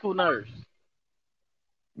practical nurse.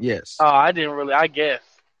 Yes. Oh, I guess.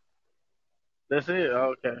 That's it.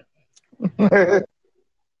 Okay.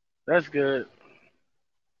 That's good.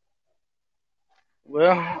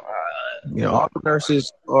 Well, all the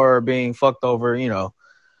nurses are being fucked over,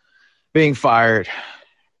 being fired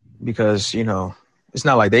because, it's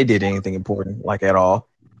not like they did anything important, like at all.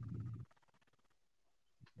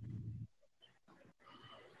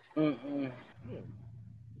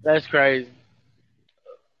 That's crazy.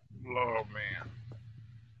 Oh man.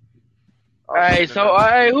 Hey, so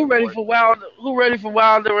who ready for Wilder? Who ready for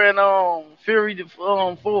Wilder and Fury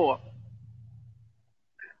 4?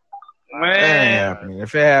 Man,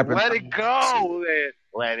 if it happens, let it go.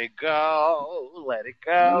 Let it go. Let it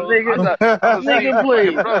go. Nigga,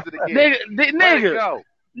 please. Nigga.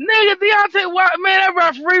 Nigga, Deontay Wilder, man, that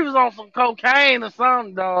referee was on some cocaine or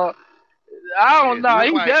something, dog. I don't It know. looked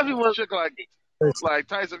He like definitely was. shook like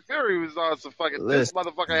Tyson Fury was on some fucking. This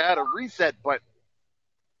Listen, motherfucker had a reset button.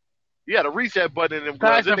 He had a reset button in them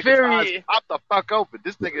gloves. This Tyson nigga's eyes Fury. popped the fuck open.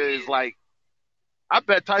 This nigga is like, I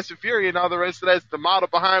bet Tyson Fury and all the rest of that's the model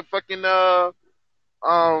behind fucking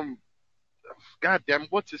goddamn,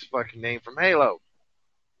 what's his fucking name from Halo?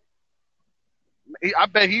 I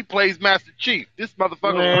bet he plays Master Chief. This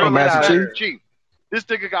motherfucker was Man, real get life Master out of Chief. Master here. Chief. This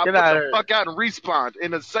nigga got Get put out the of here. fuck out and respawned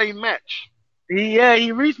in the same match. He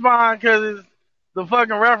respawned because the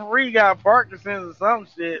fucking referee got Parkinson's or some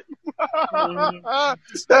shit.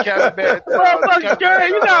 Kevin Barrett, Motherfucker, girl,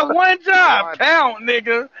 you got one job. Ron- Count,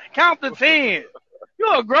 nigga. Count to 10.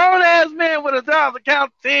 You a grown ass man with a job to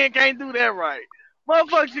count to 10. Can't do that right.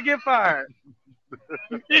 Motherfucker should get fired.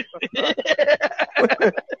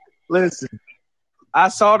 listen. I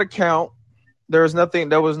saw the count. There was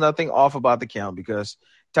nothing off about the count because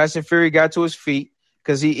Tyson Fury got to his feet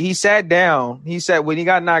because he sat down. He sat when he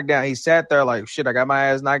got knocked down. He sat there like shit. I got my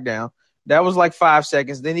ass knocked down. That was like 5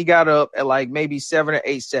 seconds. Then he got up at like maybe 7 or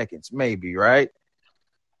 8 seconds, maybe right.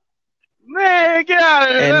 Man, get out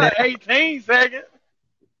of And here. then 18 seconds.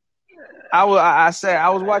 I said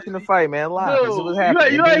I was watching the fight, man, live. It was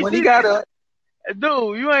happening. you And then ain't when he see got up,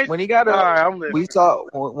 dude, you ain't. when he got All up, right, I'm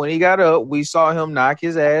listening. we saw him knock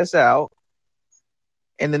his ass out,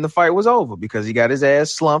 and then the fight was over because he got his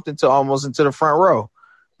ass slumped almost into the front row.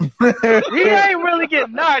 He ain't really get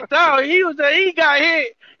knocked out. He got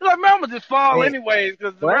hit. He's like, man, I'm gonna just fall anyways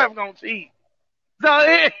because the What? ref gonna cheat. So,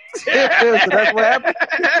 So that's what happened.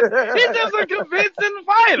 He's just a convincing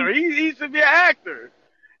fighter. He should be an actor.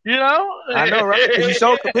 You know? I know, right? Because you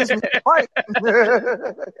so convinced me to fight.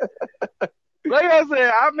 Like I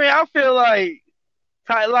said, I mean, I feel like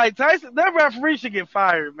Tyson, that referee should get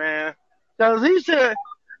fired, man. Because he should.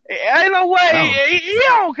 Ain't no way. He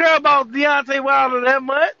don't care about Deontay Wilder that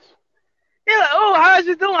much. He's like, oh, how's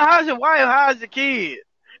you doing? How's your wife? How's your kid?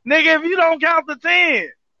 Nigga, if you don't count to 10.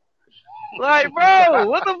 Like, bro,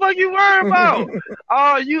 what the fuck you worried about?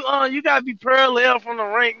 Oh, you gotta be parallel from the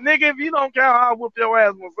ring. Nigga, if you don't count, I'll whoop your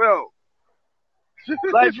ass myself.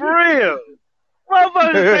 Like, for real.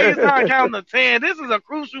 Motherfuckers say it's not counting to 10. This is a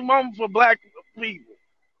crucial moment for black people.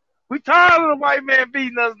 We tired of the white man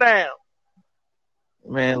beating us down.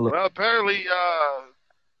 Man, look. Well, apparently, you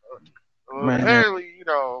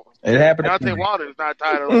know, It happened. Deontay Wilder is not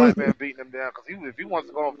tired of the white man beating him down because if he wants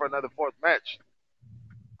to go on for another fourth match,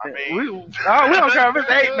 I mean, we don't care if it's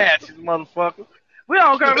 8 matches, motherfucker. We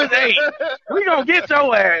don't care if it's 8. We gonna get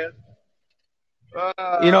your ass.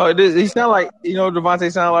 You know, he sound like,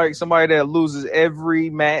 Devontae sound like somebody that loses every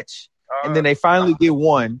match, and then they finally get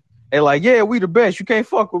one. They're like, yeah, we the best. You can't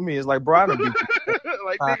fuck with me. It's like, bro, I don't beat you.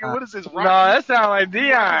 like, nigga, what is this? No, that sound like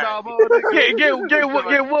Dion. Get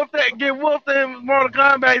whooped in Mortal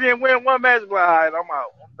Kombat, then win one match. Like, all right, I'm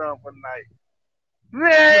out. I'm done for the night.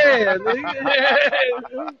 Man,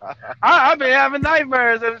 I've been having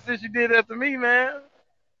nightmares ever since you did that to me, man.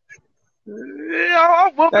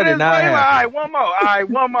 I'm whooping his way. All right, one more. All right,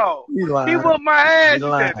 one more. He whooped my ass. He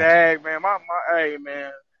said, dang, man, hey,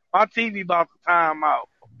 man, my TV about to time out.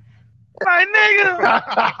 Like, nigga.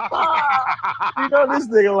 You know this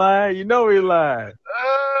nigga lying. You know he lying.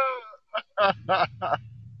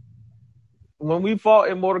 When we fought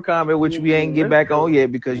in Mortal Kombat, which we ain't get back on yet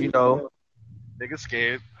because, nigga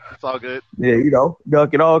scared. It's all good. Yeah,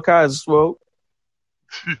 ducking all kinds of smoke.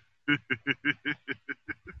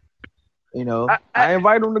 I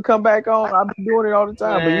invite him to come back on. I've been doing it all the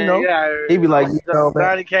time, man, but he be like,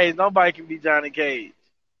 Johnny Cage. Nobody can be Johnny Cage.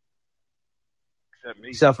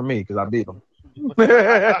 Except for me, because I beat him.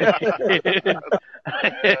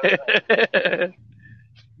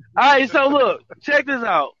 All right, so look, check this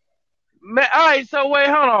out. Man, all right, so wait,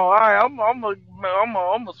 hold on. All right, I'm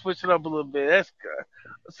gonna switch it up a little bit. That's good.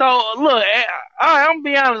 So look, all right, I'm gonna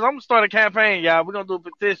be honest. I'm gonna start a campaign, y'all. We're gonna do a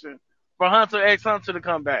petition for Hunter X Hunter to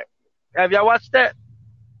come back. Have y'all watched that?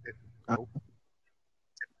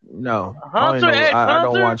 No. Hunter X Hunter. I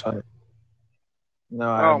don't watch Hunter.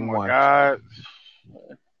 No, I haven't watched. Oh my god.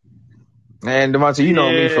 And Devontae, you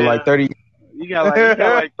know me for like 30 years. You got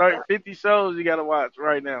like 30, 50 shows you gotta watch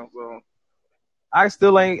right now. So I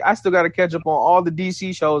still gotta catch up on all the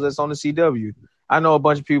DC shows that's on the CW. I know a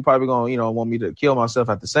bunch of people probably gonna, want me to kill myself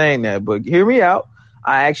after saying that, but hear me out.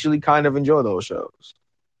 I actually kind of enjoy those shows.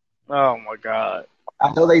 Oh my god.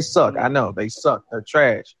 I know they suck. I know they suck. They're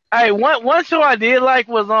trash. Hey, one show I did like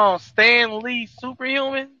was on Stan Lee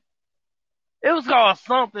Superhuman. It was called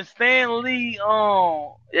something. Stan Lee.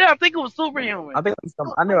 I think it was Superhuman. I think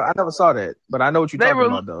I never saw that, but I know what you're talking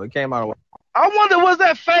about though. It came out. I wonder, was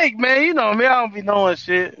that fake, man? You know me, I don't be knowing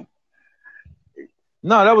shit.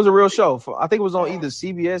 No, that was a real show. I think it was on either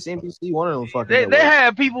CBS, NBC, one of them fucking They networks.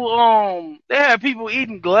 had people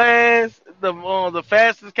eating glass, the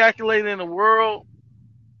fastest calculator in the world.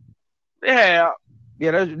 They had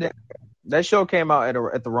that show came out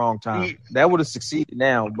at the wrong time. That would have succeeded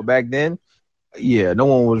now, but back then, yeah, no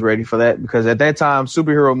one was ready for that because at that time,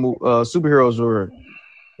 superheroes were,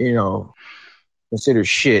 considered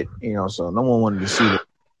shit. So no one wanted to see that.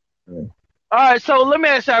 Yeah. All right, so let me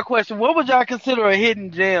ask y'all a question. What would y'all consider a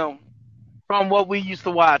hidden gem from what we used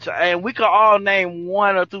to watch? And we could all name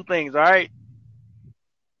one or two things, all right?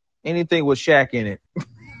 Anything with Shaq in it.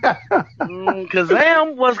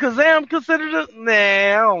 Kazam? Was Kazam considered a... Nah,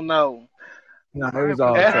 I don't know. No, it was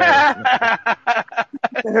all trash.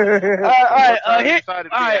 All right, decided to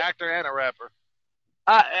be an actor and a rapper.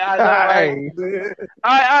 All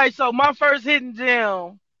right, so my first hidden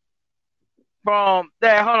gem from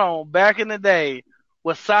that, hold on, back in the day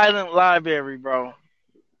was Silent Library, bro.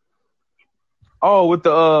 Oh, with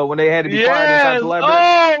the when they had to be quiet inside the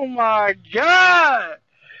library. Oh my god,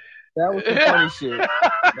 that was the funny shit.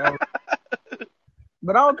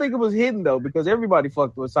 But I don't think it was hidden though because everybody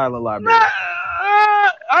fucked with Silent Library.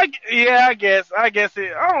 I guess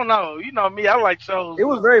it. I don't know. You know me. I like shows. It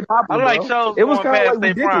was very popular. I like shows. It was kind of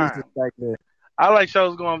like ridiculous back then. I like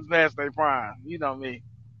shows going past their prime. You know me.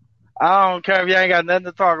 I don't care if you ain't got nothing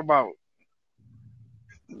to talk about.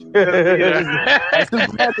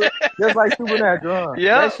 Just like Supernatural, huh?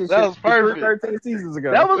 Yeah, that was perfect. 13 seasons ago.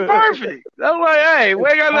 That was perfect. That was like, hey, we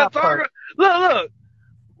ain't got nothing to talk about. Look,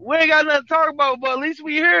 we ain't got nothing to talk about, but at least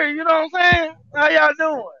we here. You know what I'm saying? How y'all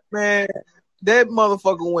doing? Man, that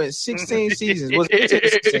motherfucker went 16 seasons. Was it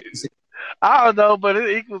 16 seasons? I don't know, but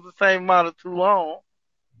it equals the same amount of too long.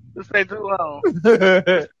 This ain't too long.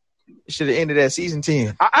 Should have ended at season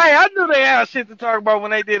 10. I knew they had shit to talk about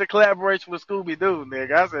when they did a collaboration with Scooby Doo,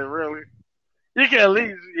 nigga. I said, really? You can at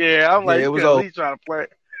least, I'm like, you can at least try to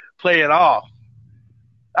play it off.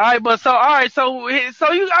 So I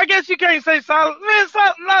guess you can't say Silent. Man,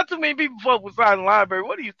 not too many people fuck with Silent Library.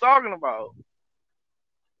 What are you talking about?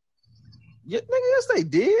 Yeah, nigga, yes they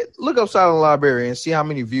did. Look up Silent Library and see how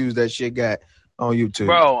many views that shit got on YouTube.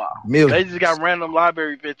 Bro, millions. They just got random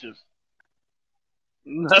library pictures.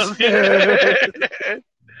 Hey,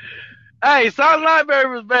 Silent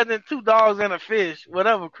Library was better than 2 dogs and a fish,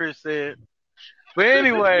 whatever Chris said. But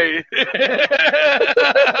anyway,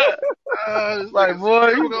 like, boy,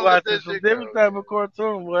 you watching some different type of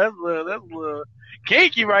cartoon. Boy, that's a little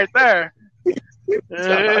kinky right there.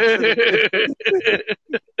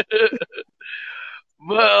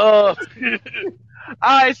 But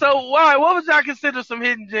all right, so what would y'all consider some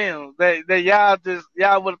hidden gems that y'all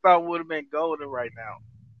would have thought would have been golden right now?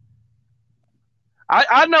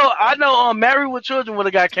 I know Married with Children would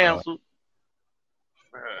have got canceled.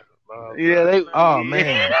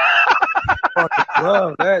 Man.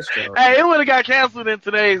 Love that show. Hey, it would have got canceled in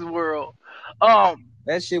today's world.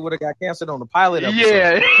 That shit would have got canceled on the pilot episode.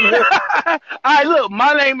 Yeah. All right, look,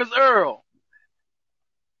 My Name is Earl.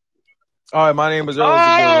 All right, My Name is Earl.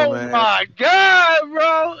 Oh, man. My God,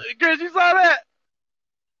 bro. Chris, you saw that?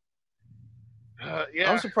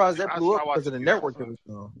 I'm surprised that blew up because of the network it was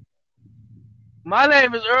on. My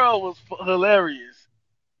Name is Earl was hilarious.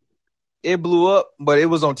 It blew up, but it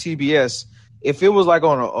was on TBS. If it was like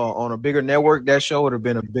on a bigger network, that show would have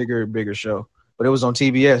been a bigger show. But it was on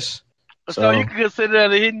TBS. So you could consider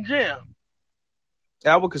that a hidden gem.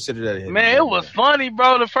 I would consider that a hidden gem. Man, it was funny,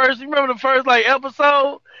 bro. You remember the first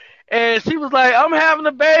episode? And she was like, I'm having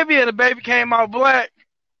a baby, and the baby came out black.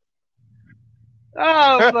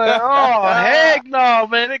 I was like, oh, heck no,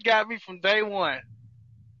 man. It got me from day one.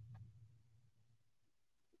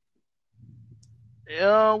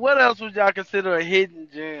 What else would y'all consider a hidden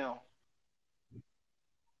gem?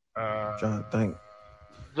 I'm trying to think.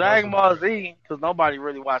 Dragon Ball Z, because nobody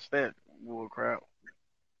really watched that bull crap.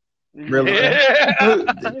 Really?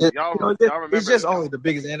 It's just only the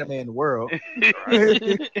biggest anime in the world. Right.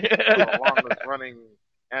 The longest running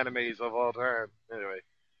animes of all time. Anyway,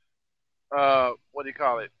 what do you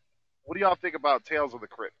call it? What do y'all think about Tales of the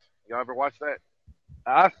Crypt? Y'all ever watch that?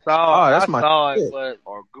 I saw it, but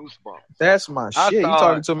or Goosebumps. That's my shit. You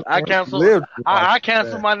talking to me? I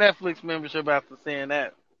canceled my Netflix membership after seeing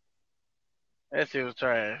that. That shit was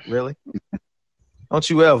trash. Really? Don't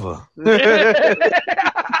you ever?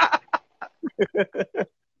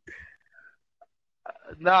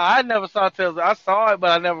 No, I never saw Tales. I saw it, but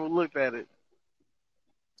I never looked at it.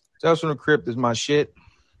 Tales from the Crypt is my shit,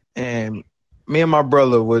 and me and my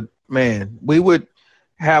brother we would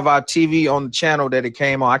have our TV on the channel that it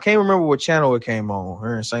came on. I can't remember what channel it came on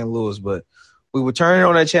here in St. Louis, but we would turn it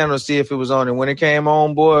on that channel to see if it was on. And when it came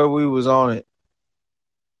on, boy, we was on it.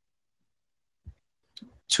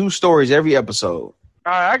 2 stories every episode. All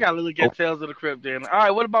right, I got to look at Tales of the Crypt then. All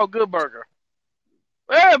right, what about Good Burger?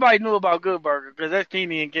 Well, everybody knew about Good Burger because that's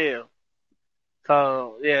Keeney and Kel.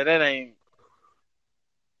 So, yeah, that ain't.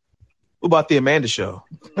 What about the Amanda Show?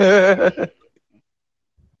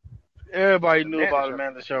 Everybody knew about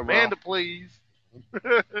Amanda Show, bro. Amanda, please.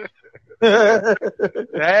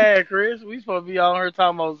 Hey, Chris, we supposed to be on her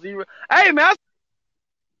talking about zero. Hey, man.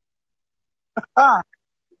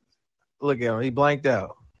 Look at him. He blanked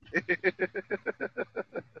out.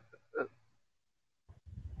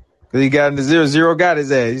 Cause he got in the 0-0, got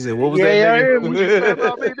his ass. He said, "What was that?" Yeah, nigga? What you saying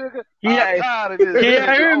about me, nigga? I'm tired of this. Can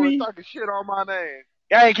y'all hear Always me? talking shit on my name.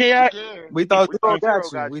 Hey, can y'all? We thought We Zero thought got Zero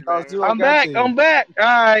you. got We you, thought man. Zero I'm got back. you. I'm back. All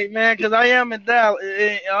right, man, because I am in Dallas.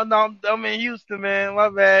 I'm in Houston, man. My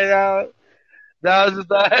bad, y'all. That was just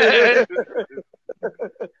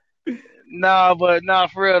nah, but nah,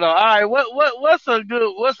 for real though. All right, what's a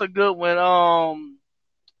good one?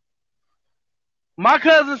 My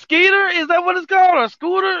cousin Skeeter, is that what it's called? Or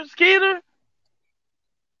Scooter? Skeeter?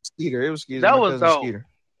 Skeeter. It was Skeeter. That My was cousin dope. Skeeter.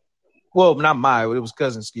 Well, not mine. It was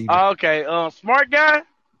cousin Skeeter. Okay, Smart Guy?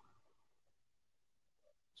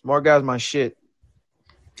 Smart Guy's my shit.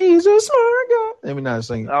 He's a smart guy. Let me not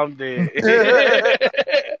sing it. I'm dead.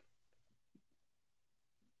 It's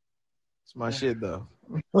my shit though.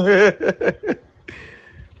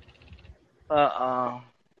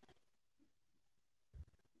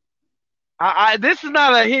 This is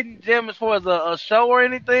not a hidden gem as far as a show or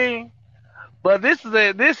anything, but this is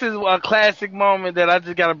a classic moment that I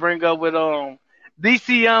just got to bring up with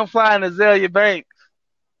DC Young flying Azalea Banks.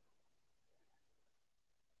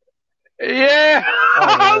 Yeah,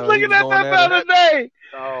 I was looking at that the other day.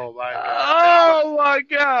 Oh my god! Oh my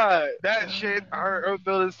god! That shit hurt her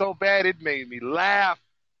feelings so bad it made me laugh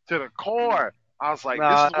to the core. I was like, this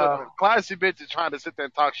is what a classy bitch is trying to sit there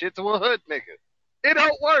and talk shit to a hood nigga. It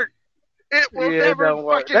don't work. It will never don't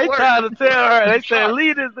work. fucking They work. tried to tell her. They said,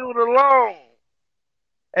 "Leave this dude alone."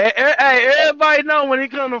 Hey, everybody know when he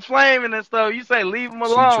come to flaming and stuff, you say, "Leave him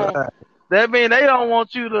alone." That means they don't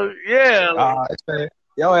want you to. Yeah.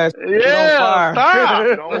 Your ass on fire. Stop.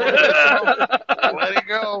 You don't want to let it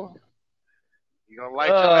go. You gonna light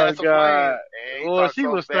your ass aflame. Well, she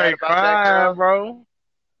was straight crying, bro.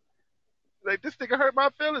 Like, this nigga hurt my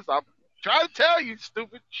feelings. I'm trying to tell you,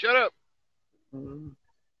 stupid. Shut up.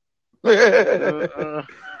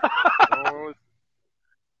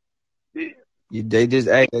 They just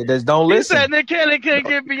don't listen. He said Nick Kelly couldn't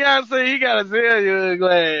get Beyonce. He got a Azalea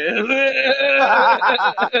glass.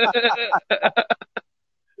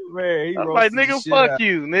 Man, he I was like, nigga, fuck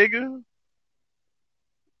you, nigga.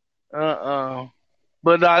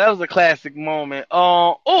 But nah, that was a classic moment.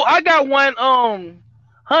 I got one.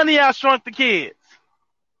 Honey, I Shrunk the Kids.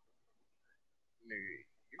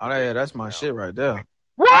 Oh yeah, that's my shit right there.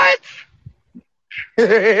 What?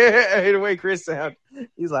 The way Chris sounded,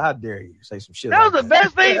 he's like, "How dare you say some shit?" That was the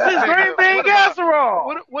best thing since green bean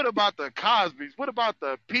casserole. What about the Cosbys? What about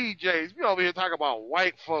the PJs? We over here talking about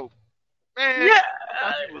white folk. Man, yeah,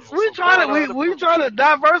 we trying to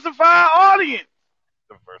diversify our audience.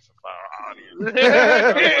 Diversify our audience.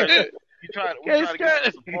 we trying to get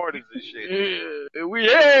some supporters and shit.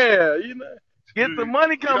 Get the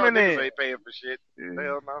money coming in. Ain't paying for shit.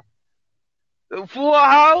 Hell no. Full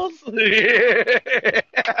House.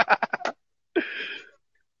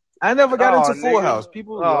 I never got into Full House.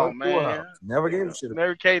 People love man. Full House. Never gave a shit.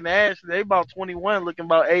 Mary Kate and Ashley, they about 21, looking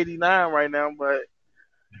about 89 right now, but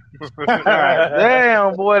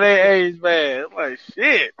damn, boy, they age bad. I'm like,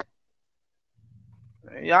 shit.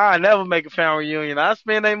 Y'all never make a family reunion. I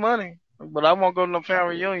spend their money, but I won't go to no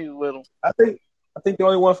family reunions with them. I think the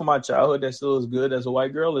only one from my childhood that still is good as a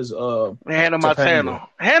white girl is Hannah Montana.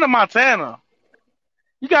 Hannah Montana.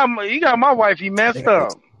 You got my wife. He messed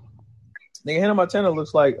up. Nigga, Hannah Montana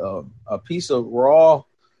looks like a piece of raw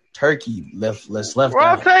turkey left raw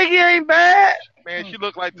out. Turkey ain't bad. Man, she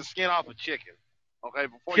looked like the skin off a chicken. Okay,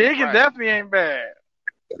 before chicken definitely ain't bad.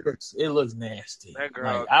 It looks nasty. That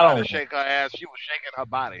girl, like, I don't shake her ass. She was shaking her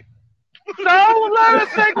body. No, let her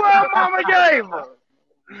take what her mama gave her.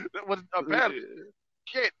 That was a bad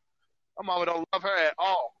shit. Her mama don't love her at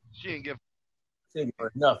all. She didn't give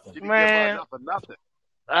her nothing. She didn't give her enough of nothing.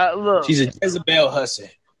 Look, she's a Jezebel hussy.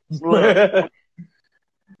 Look,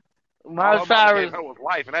 my Cyrus gave her was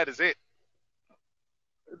life, and that is it.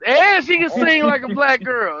 And she can sing like a black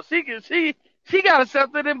girl. She got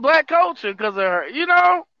accepted in black culture because of her. You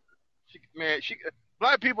know.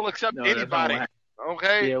 Black people accept anybody.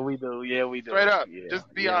 Okay? Yeah, we do. Yeah, we do. Straight up. Yeah,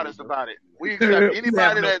 Just be yeah, honest we do. about it. We accept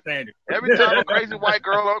anybody that every time a crazy white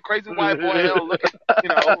girl or a crazy white boy, hell, look at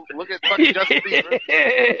fucking Justin Bieber.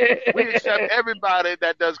 We accept everybody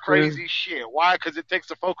that does crazy shit. Why? Because it takes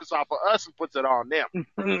the focus off of us and puts it on them.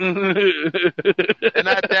 And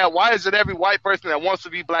at that, why is it every white person that wants to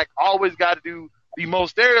be black always got to do the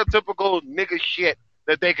most stereotypical nigga shit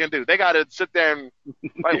that they can do? They got to sit there and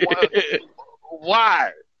like,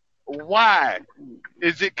 why? Why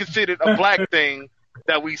is it considered a black thing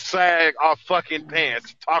that we sag our fucking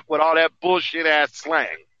pants, talk with all that bullshit ass slang?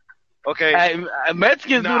 Okay, Hey,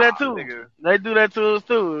 Mexicans do that too. Nigga. They do that to us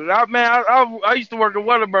too. I used to work at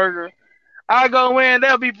Whataburger. I go in,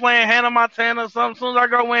 they'll be playing Hannah Montana or something. As soon as I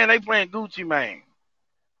go in, they playing Gucci Mane.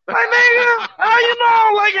 Like, nigga, how you know I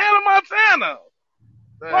don't like Hannah Montana?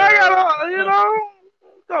 Well, I gotta,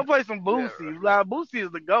 go play some Boosie. Yeah, right. Like, Boosie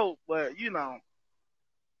is the GOAT, but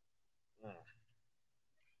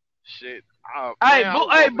Shit. Hey,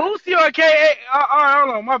 Man, Boosie or K? All right,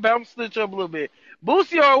 hold on, my bad. I'm stitch up a little bit.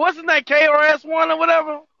 Boosie or what's his name? KRS-One or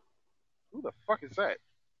whatever. who the fuck is that?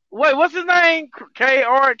 Wait, what's his name?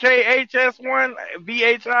 KRKHS1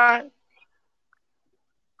 VHI.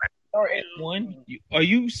 KRS-One? Are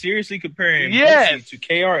you seriously comparing Yes. Boosie to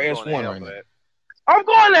KRS-One Going to hell right for now? that. I'm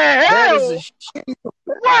going to That hell. is a shitty.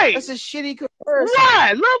 Wait, That's a shitty comparison.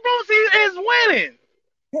 why? Lil Boosie is winning.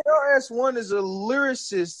 KRS-One is a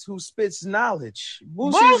lyricist who spits knowledge.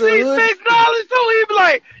 Boosie's a Boosie hood. speaks knowledge too. He be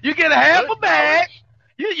like, you get a half a bag.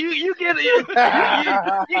 You get you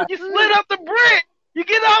split up the brick. You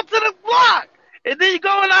get out to the block, and then you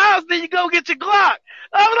go in the house. Then you go get your Glock.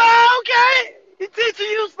 I'm like, okay, he teaching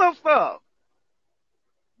you some stuff.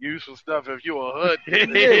 Useful stuff if you a hood.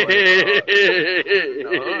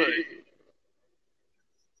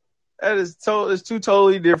 That is it's two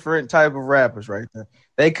totally different type of rappers right there.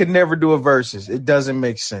 They could never do a versus. It doesn't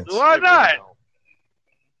make sense. Why not?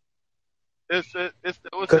 What's that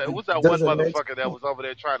one Doesn't make motherfucker that was over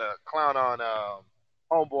there trying to clown on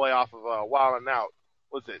homeboy off of Wildin' Out?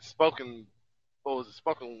 What was it spoken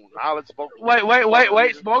knowledge?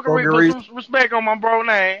 Wait. Smoking Reed, put some respect on my bro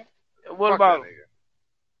name. What about him?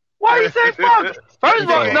 Why you say fuck? First of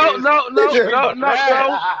all,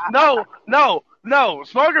 no.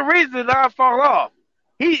 Smoking Reasons did not fall off.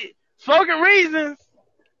 Smoking Reasons.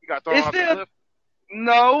 He got thrown off the cliff?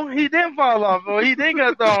 No, he didn't fall off, or he didn't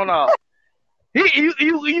get thrown off. You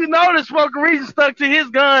know that Smoking Reasons stuck to his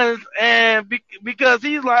guns, and because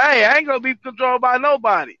he's like, hey, I ain't gonna be controlled by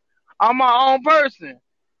nobody. I'm my own person.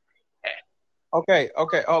 Okay,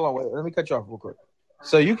 hold on, wait, let me cut you off real quick.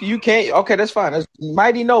 So you can't. Okay, that's fine. That's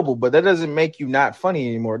mighty noble, but that doesn't make you not funny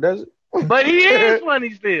anymore, does it? But he is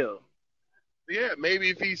funny still. Yeah,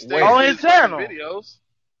 maybe if he stays on his channel videos.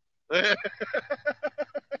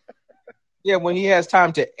 Yeah, when he has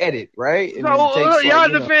time to edit, right? And so takes,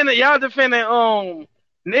 y'all defending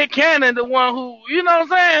Nick Cannon, the one who, you know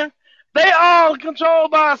what I'm saying? They all controlled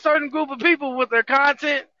by a certain group of people with their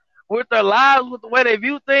content, with their lives, with the way they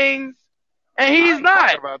view things, and he's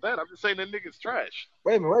not. About that, I'm just saying the nigga's trash.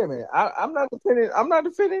 Wait a minute. I'm not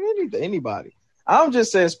defending anybody. I'm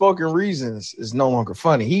just saying Spoken Reasons is no longer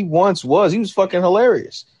funny. He once was. He was fucking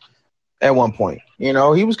hilarious at one point. He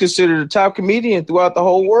was considered a top comedian throughout the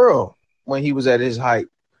whole world when he was at his height.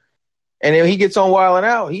 And then he gets on Wildin'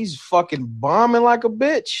 Out. He's fucking bombing like a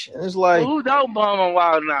bitch. And it's like, who don't bomb on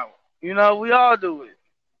Wildin' Out? We all do it.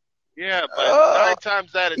 Yeah, but 9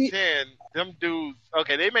 times out of 10, them dudes,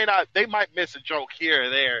 okay, they might miss a joke here or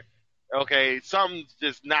there. Okay, something's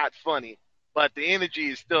just not funny, but the energy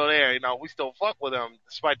is still there. We still fuck with them,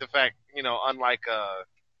 despite the fact, unlike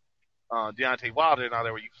Deontay Wilder and all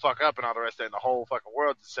that, where you fuck up and all the rest of it, and the whole fucking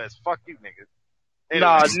world just says, fuck you, niggas. Anyway.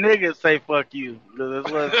 Nah, niggas say fuck you. That's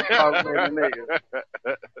what it's called, niggas.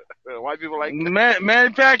 White people like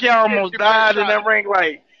Manny Pacquiao almost died in that ring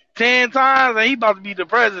like 10 times, and he about to be the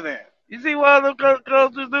president. You see what other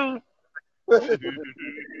cultures do? What it's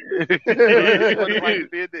like to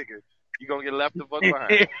be a nigga. You gonna get left the fuck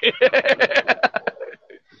behind.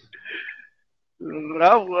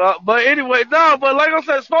 But anyway, but like I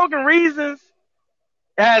said, Spoken Reasons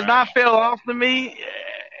has not fell off to me,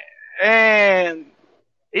 and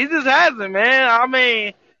he just hasn't, man. I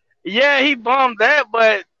mean, yeah, he bombed that,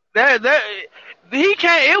 but that he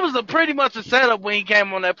can't. It was pretty much a setup when he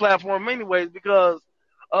came on that platform, anyways, because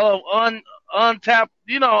of untapped,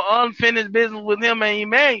 unfinished business with him and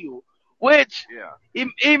Emmanuel. Which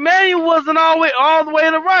Emmanuel wasn't all the way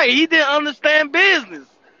to right. He didn't understand business.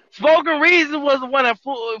 Spoken Reason was the one that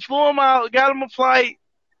flew him out, got him a flight,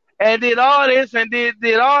 and did all this and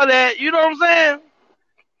did all that. You know what I'm saying?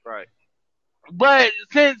 Right. But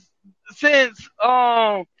since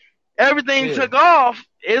everything Yeah. took off,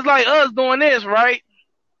 it's like us doing this, right?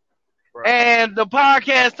 Right. And the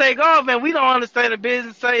podcast take off, and we don't understand the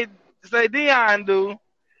business. Say Dion do,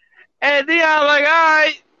 and Dion like, all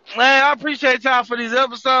right, man, I appreciate y'all for these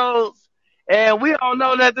episodes, and we don't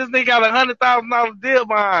know that this nigga got $100,000 deal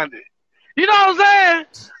behind it. You know what I'm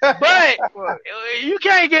saying? But you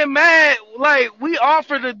can't get mad. Like, we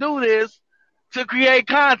offered to do this to create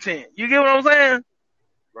content. You get what I'm saying?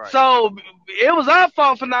 Right. So it was our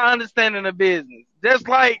fault for not understanding the business. Just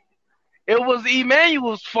like it was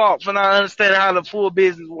Emmanuel's fault for not understanding how the full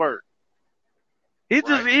business worked. He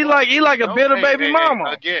like a bitter baby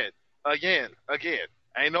mama. Again.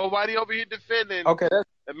 Ain't nobody over here defending Okay.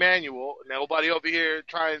 Emmanuel. Nobody over here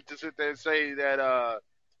trying to sit there and say that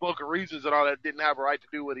spoken reasons and all that didn't have a right to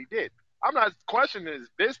do what he did. I'm not questioning his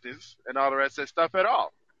business and all the rest of that stuff at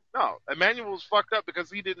all. No, Emmanuel was fucked up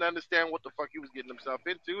because he didn't understand what the fuck he was getting himself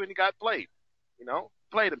into, and he got played. You know,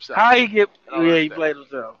 played himself. How he get? Yeah, he played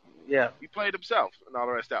himself. Yeah, he played himself and all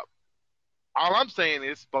the rest out. All I'm saying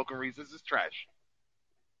is spoken reasons is trash.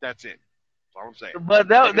 That's it. That's all I'm saying. But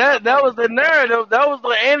that was the narrative. That was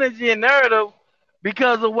the energy and narrative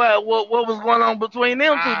because of what was going on between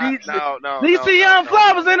them two. DC Young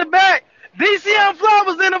Fly was in the back. DC Young Fly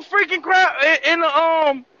was in the freaking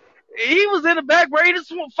crowd he was in the back ready to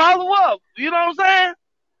follow up. You know what I'm saying?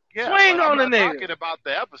 Yeah, swing on the nigga. I'm not talking about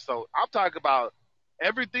the episode. I'm talking about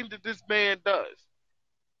everything that this man does.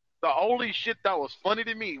 The only shit that was funny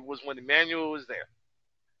to me was when Emmanuel was there.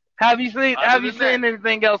 Have you seen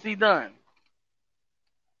anything else he done?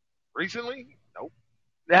 Recently? Nope.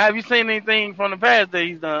 Have you seen anything from the past that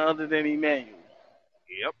he's done other than Emmanuel?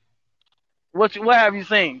 Yep. What have you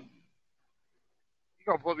seen? You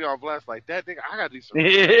gonna put me on blast like that, nigga? I gotta do some.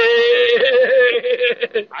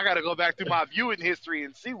 I gotta go back through my viewing history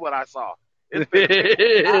and see what I saw. It's been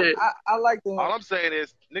I like the. All I'm saying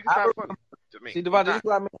is, niggas not funny to me. See, Devon, this is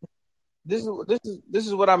what I mean. This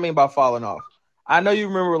is what I mean by falling off. I know you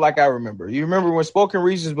remember, like I remember. You remember when Spoken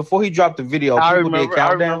Reasons before he dropped the video? I people remember. did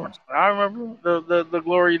countdowns. I remember the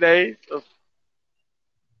glory days.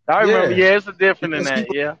 I remember. Yeah, it's a different than that.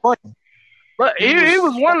 Yeah. Funny. But he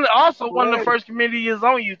was one of the first comedians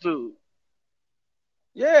on YouTube.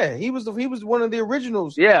 Yeah, he was one of the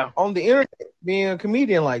originals. Yeah. On the internet, being a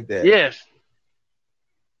comedian like that. Yes.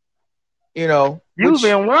 You know, you've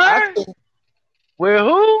been what? With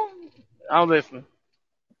who? I'm listening.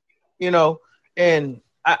 You know, and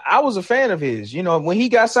I was a fan of his. You know, when he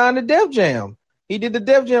got signed to Def Jam, he did the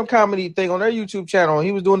Def Jam comedy thing on their YouTube channel. And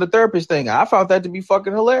he was doing the therapist thing. I found that to be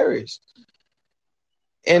fucking hilarious.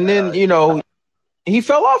 And then, you know, he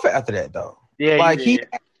fell off after that though. Yeah, like he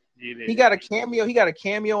got a cameo. He got a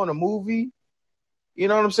cameo in a movie. You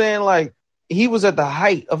know what I'm saying? Like he was at the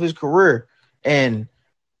height of his career, and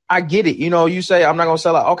I get it. You know, you say I'm not gonna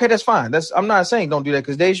sell out. Okay, that's fine. I'm not saying don't do that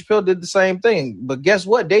because Dave Chappelle did the same thing. But guess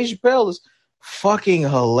what? Dave Chappelle is fucking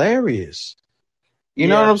hilarious. You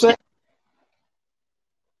know what I'm saying?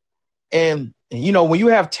 And you know when you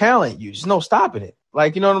have talent, you just no stopping it.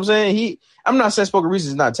 Like you know what I'm saying? I'm not saying Spoken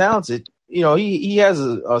Reasons is not talented. You know, he has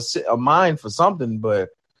a mind for something,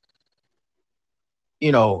 but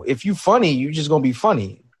you know, if you funny, you just gonna be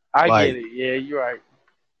funny. I get it. Yeah, you're right.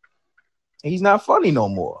 He's not funny no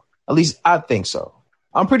more. At least I think so.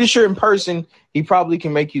 I'm pretty sure in person he probably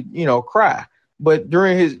can make you, you know, cry. But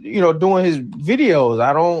during his, you know, doing his videos,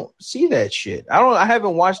 I don't see that shit. I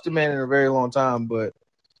haven't watched the man in a very long time, but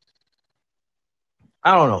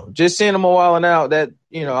I don't know. Just seeing him a while and out, that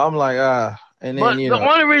you know, I'm like And then, but the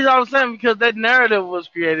only reason I was saying because that narrative was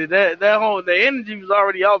created, the energy was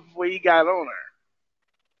already off before he got on there.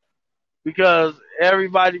 Because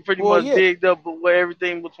everybody pretty much digged up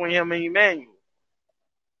everything between him and Emmanuel.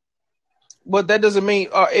 But that doesn't mean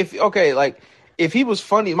if he was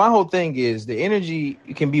funny, my whole thing is the energy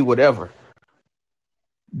can be whatever.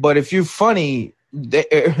 But if you're funny,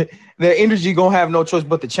 the energy gonna have no choice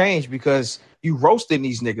but to change because you roasting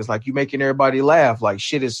these niggas, like you making everybody laugh, like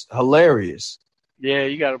shit is hilarious. Yeah,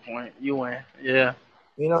 you got a point. You win. Yeah.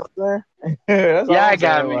 You know what I'm saying? Yeah, I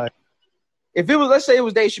got me. Like, if it was, let's say it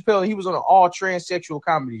was Dave Chappelle and he was on an all transsexual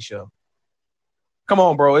comedy show. Come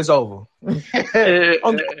on, bro, it's over. On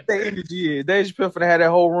the energy is Dave Chappelle finna have that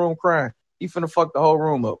whole room crying. He finna fuck the whole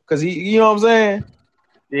room up. Cause you know what I'm saying?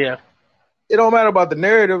 Yeah. It don't matter about the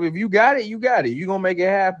narrative. If you got it, you got it. You gonna make it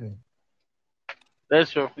happen.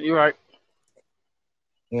 That's true. You're right.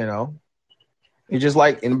 You know, it's just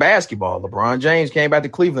like in basketball. LeBron James came back to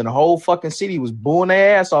Cleveland. The whole fucking city was booing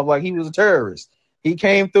their ass off like he was a terrorist. He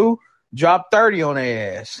came through, dropped 30 on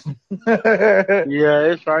their ass. Yeah,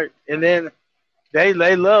 that's right. And then They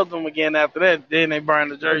loved him again after that. Then they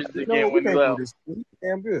burned the jerseys You know again what? We when he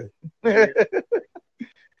can't do left. this. We damn good. Yeah.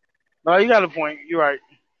 No, you got a point. You're right.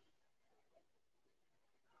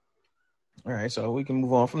 All right, so we can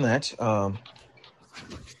move on from that. Well,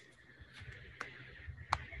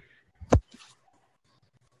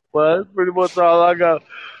 that's pretty much all I got.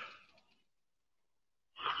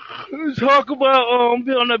 Let's talk about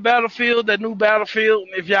building the Battlefield, that new Battlefield.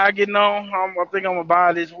 If y'all getting on, I think I'm gonna buy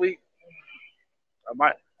it this week. I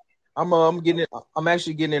might. I'm getting it. I'm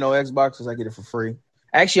actually getting it on Xbox because I get it for free.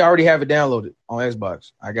 Actually, I already have it downloaded on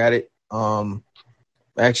Xbox. I got it. I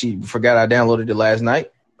actually forgot I downloaded it last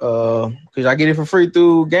night. Because I get it for free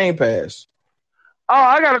through Game Pass. Oh,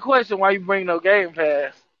 I got a question. Why you bring no Game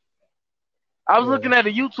Pass? I was Yeah. looking at a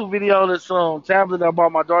YouTube video of this tablet I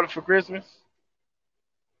bought my daughter for Christmas.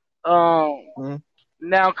 Now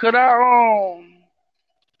could I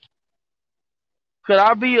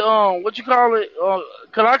be what you call it?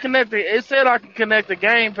 Could I connect it? It said I can connect the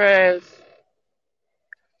Game Pass.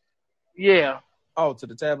 Yeah. Oh, to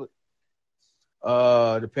the tablet.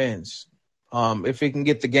 Depends. If it can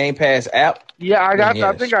get the Game Pass app. Yeah, I got. Yes.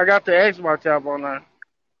 I think I got the Xbox app on there.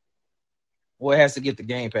 Well, it has to get the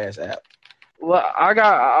Game Pass app. Well, I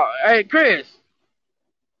got. Hey, Chris.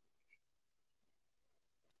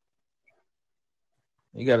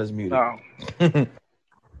 You got us muted.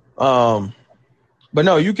 No. But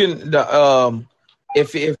no, you can.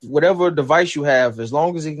 If whatever device you have, as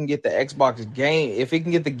long as it can get the Xbox game, if it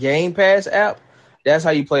can get the Game Pass app, that's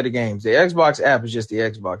how you play the games. The Xbox app is just the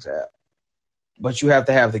Xbox app, but you have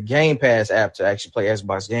to have the Game Pass app to actually play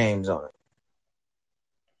Xbox games on it.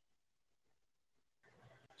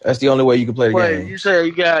 That's the only way you can play the games. You say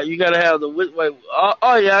you got to have the wait.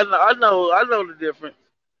 Oh yeah, I know the difference.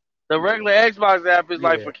 The regular Xbox app is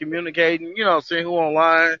like for communicating, seeing who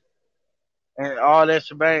online and all that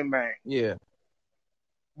shebang bang. Yeah.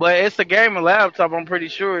 But it's a gaming laptop. I'm pretty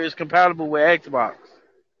sure it's compatible with Xbox.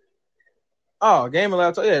 Oh, gaming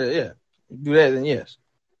laptop. Yeah. Do that, then yes.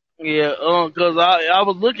 Yeah, because I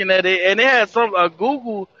was looking at it and it had a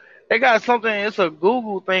Google. They got something. It's a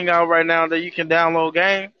Google thing out right now that you can download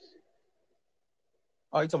games.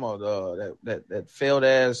 Oh, you talking about that failed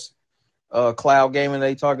ass cloud gaming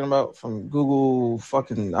they talking about from Google?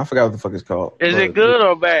 Fucking, I forgot what the fuck it's called. Is it good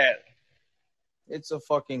or bad? It's a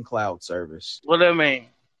fucking cloud service. What that mean?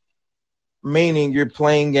 Meaning you're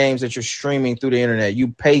playing games that you're streaming through the internet. You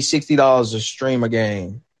pay $60 to stream a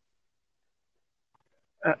game.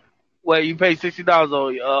 Wait, you pay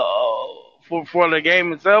 $60 for the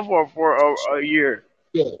game itself or for a year?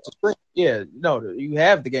 Yeah, no, you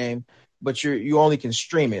have the game, but you only can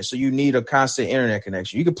stream it, so you need a constant internet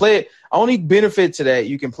connection. You can play it. Only benefit to that,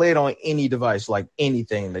 you can play it on any device, like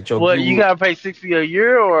anything that you gotta pay $60 a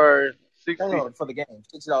year or $60? No, for the game.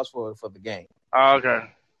 $60 for the game. Oh, okay.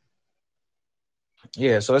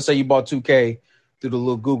 Yeah, so let's say you bought 2K through the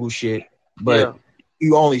little Google shit, but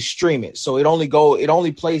you only stream it, so it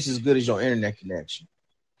only plays as good as your internet connection.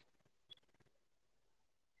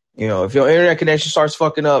 If your internet connection starts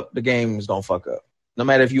fucking up, the game is gonna fuck up. No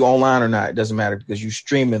matter if you online or not, it doesn't matter because you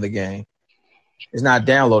streaming the game. It's not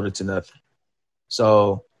downloaded to nothing.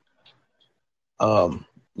 So,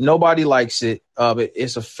 nobody likes it. But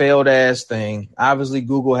it's a failed ass thing. Obviously,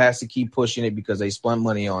 Google has to keep pushing it because they spent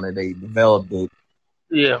money on it. They developed it.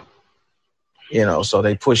 Yeah. So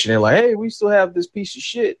they pushing it like, hey, we still have this piece of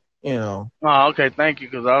shit. Oh, okay. Thank you,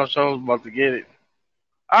 because I was about to get it.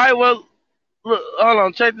 All right. Well, look, hold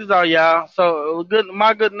on. Check this out, y'all. So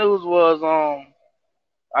my good news was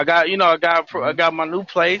I got my new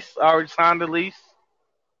place. I already signed the lease.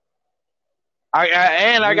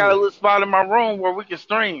 I got a little spot in my room where we can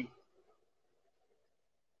stream.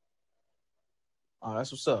 Oh,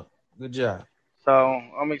 that's what's up. Good job. So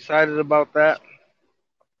I'm excited about that.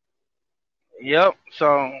 Yep.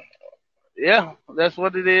 So yeah, that's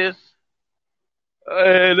what it is.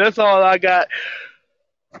 And that's all I got.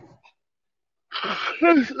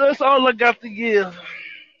 That's all I got to give.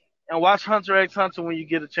 And watch Hunter x Hunter when you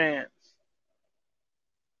get a chance.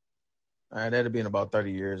 All right, that'll be in about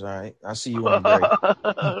 30 years. All right, I see you on break.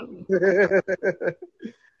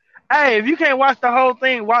 Hey, if you can't watch the whole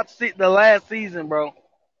thing, watch the last season, bro.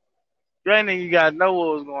 Granted, you gotta know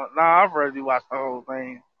what was going on. Nah, I've already watched the whole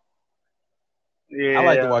thing. Yeah, I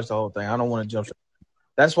like to watch the whole thing. I don't want to jump.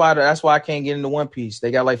 That's why I can't get into One Piece.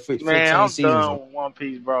 They got like 15 I'm seasons. done with One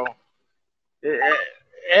Piece, bro.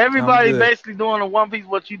 Everybody basically doing a One Piece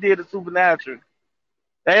what you did to Supernatural.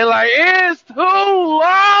 They like, it's too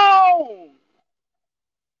long.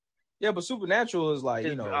 Yeah, but Supernatural is like,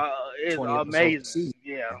 it's amazing.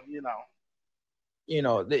 Yeah,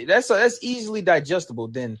 that's easily digestible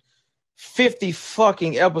than 50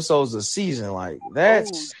 fucking episodes a season. Like Oh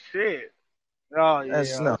that's shit! Oh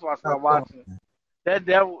that's yeah, no. that's why I started watching. That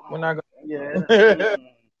We're not yeah. gonna.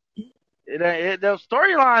 The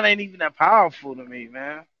storyline ain't even that powerful to me,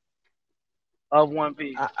 man. Of One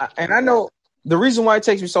Piece. And I know the reason why it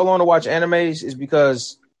takes me so long to watch animes is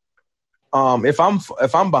because if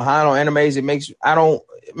I'm behind on animes, it makes I don't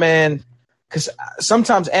man because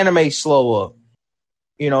sometimes anime slow up.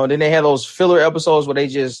 Then they have those filler episodes where they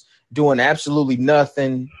just doing absolutely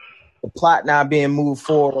nothing. The plot not being moved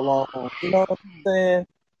forward along. You know what I'm saying?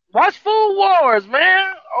 Watch Food Wars,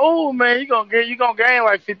 man. Oh man, you gonna gain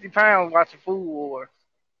like 50 pounds watching Food Wars.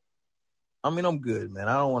 I mean, I'm good, man.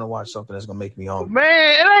 I don't want to watch something that's gonna make me hungry.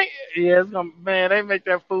 Man, it ain't. Yeah, they make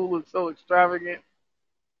that food look so extravagant.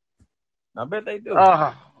 I bet they do.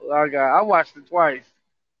 Oh, my God, I watched it twice.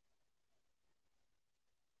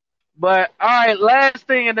 But all right, last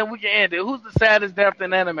thing, and then we can end it. Who's the saddest death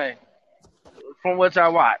in anime from which I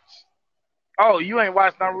watched? Oh, you ain't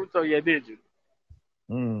watched Naruto yet, did you?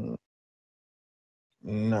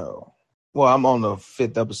 No. Well, I'm on the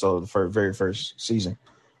 5th episode of the very first season.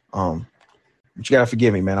 But you gotta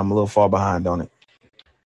forgive me, man. I'm a little far behind on it.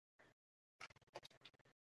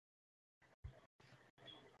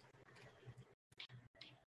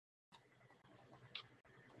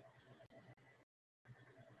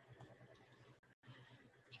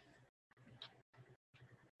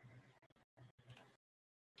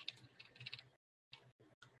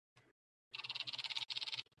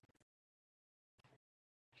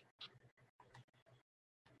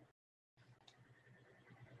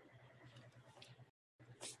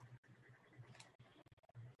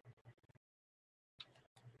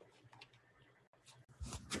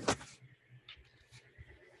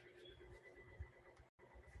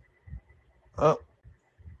 Oh.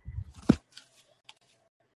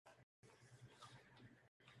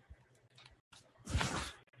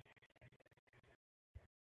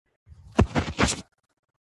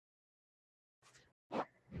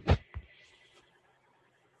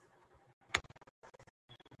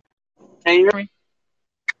 Can you hear me?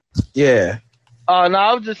 Yeah. No,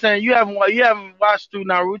 I was just saying you haven't watched through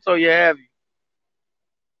Naruto yet, have you?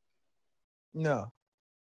 No.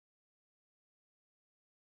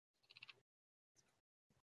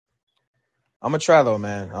 I'm gonna try though,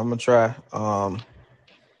 man. I'm gonna try.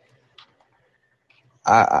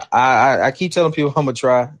 I keep telling people I'm gonna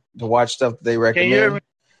try to watch stuff that they Can you hear me? recommend.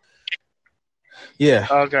 Yeah.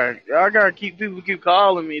 Okay, I gotta people keep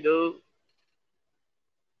calling me, dude.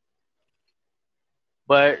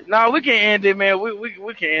 But no, we can end it, man.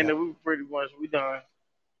 We can end Yeah. it. We done.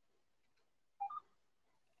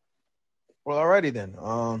 Well, alrighty then.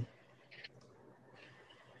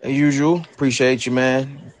 As usual, appreciate you,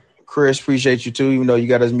 man. Chris, appreciate you too. Even though you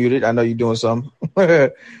got us muted, I know you're doing something.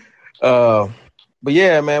 But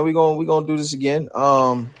yeah, man, we gonna do this again.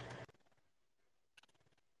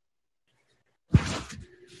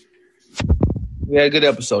 We had a good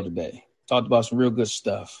episode today. Talked about some real good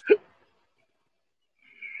stuff.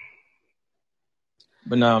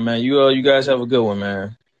 But no, man, you guys have a good one,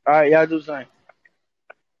 man. All right, y'all do the same.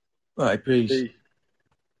 All right, peace. Peace.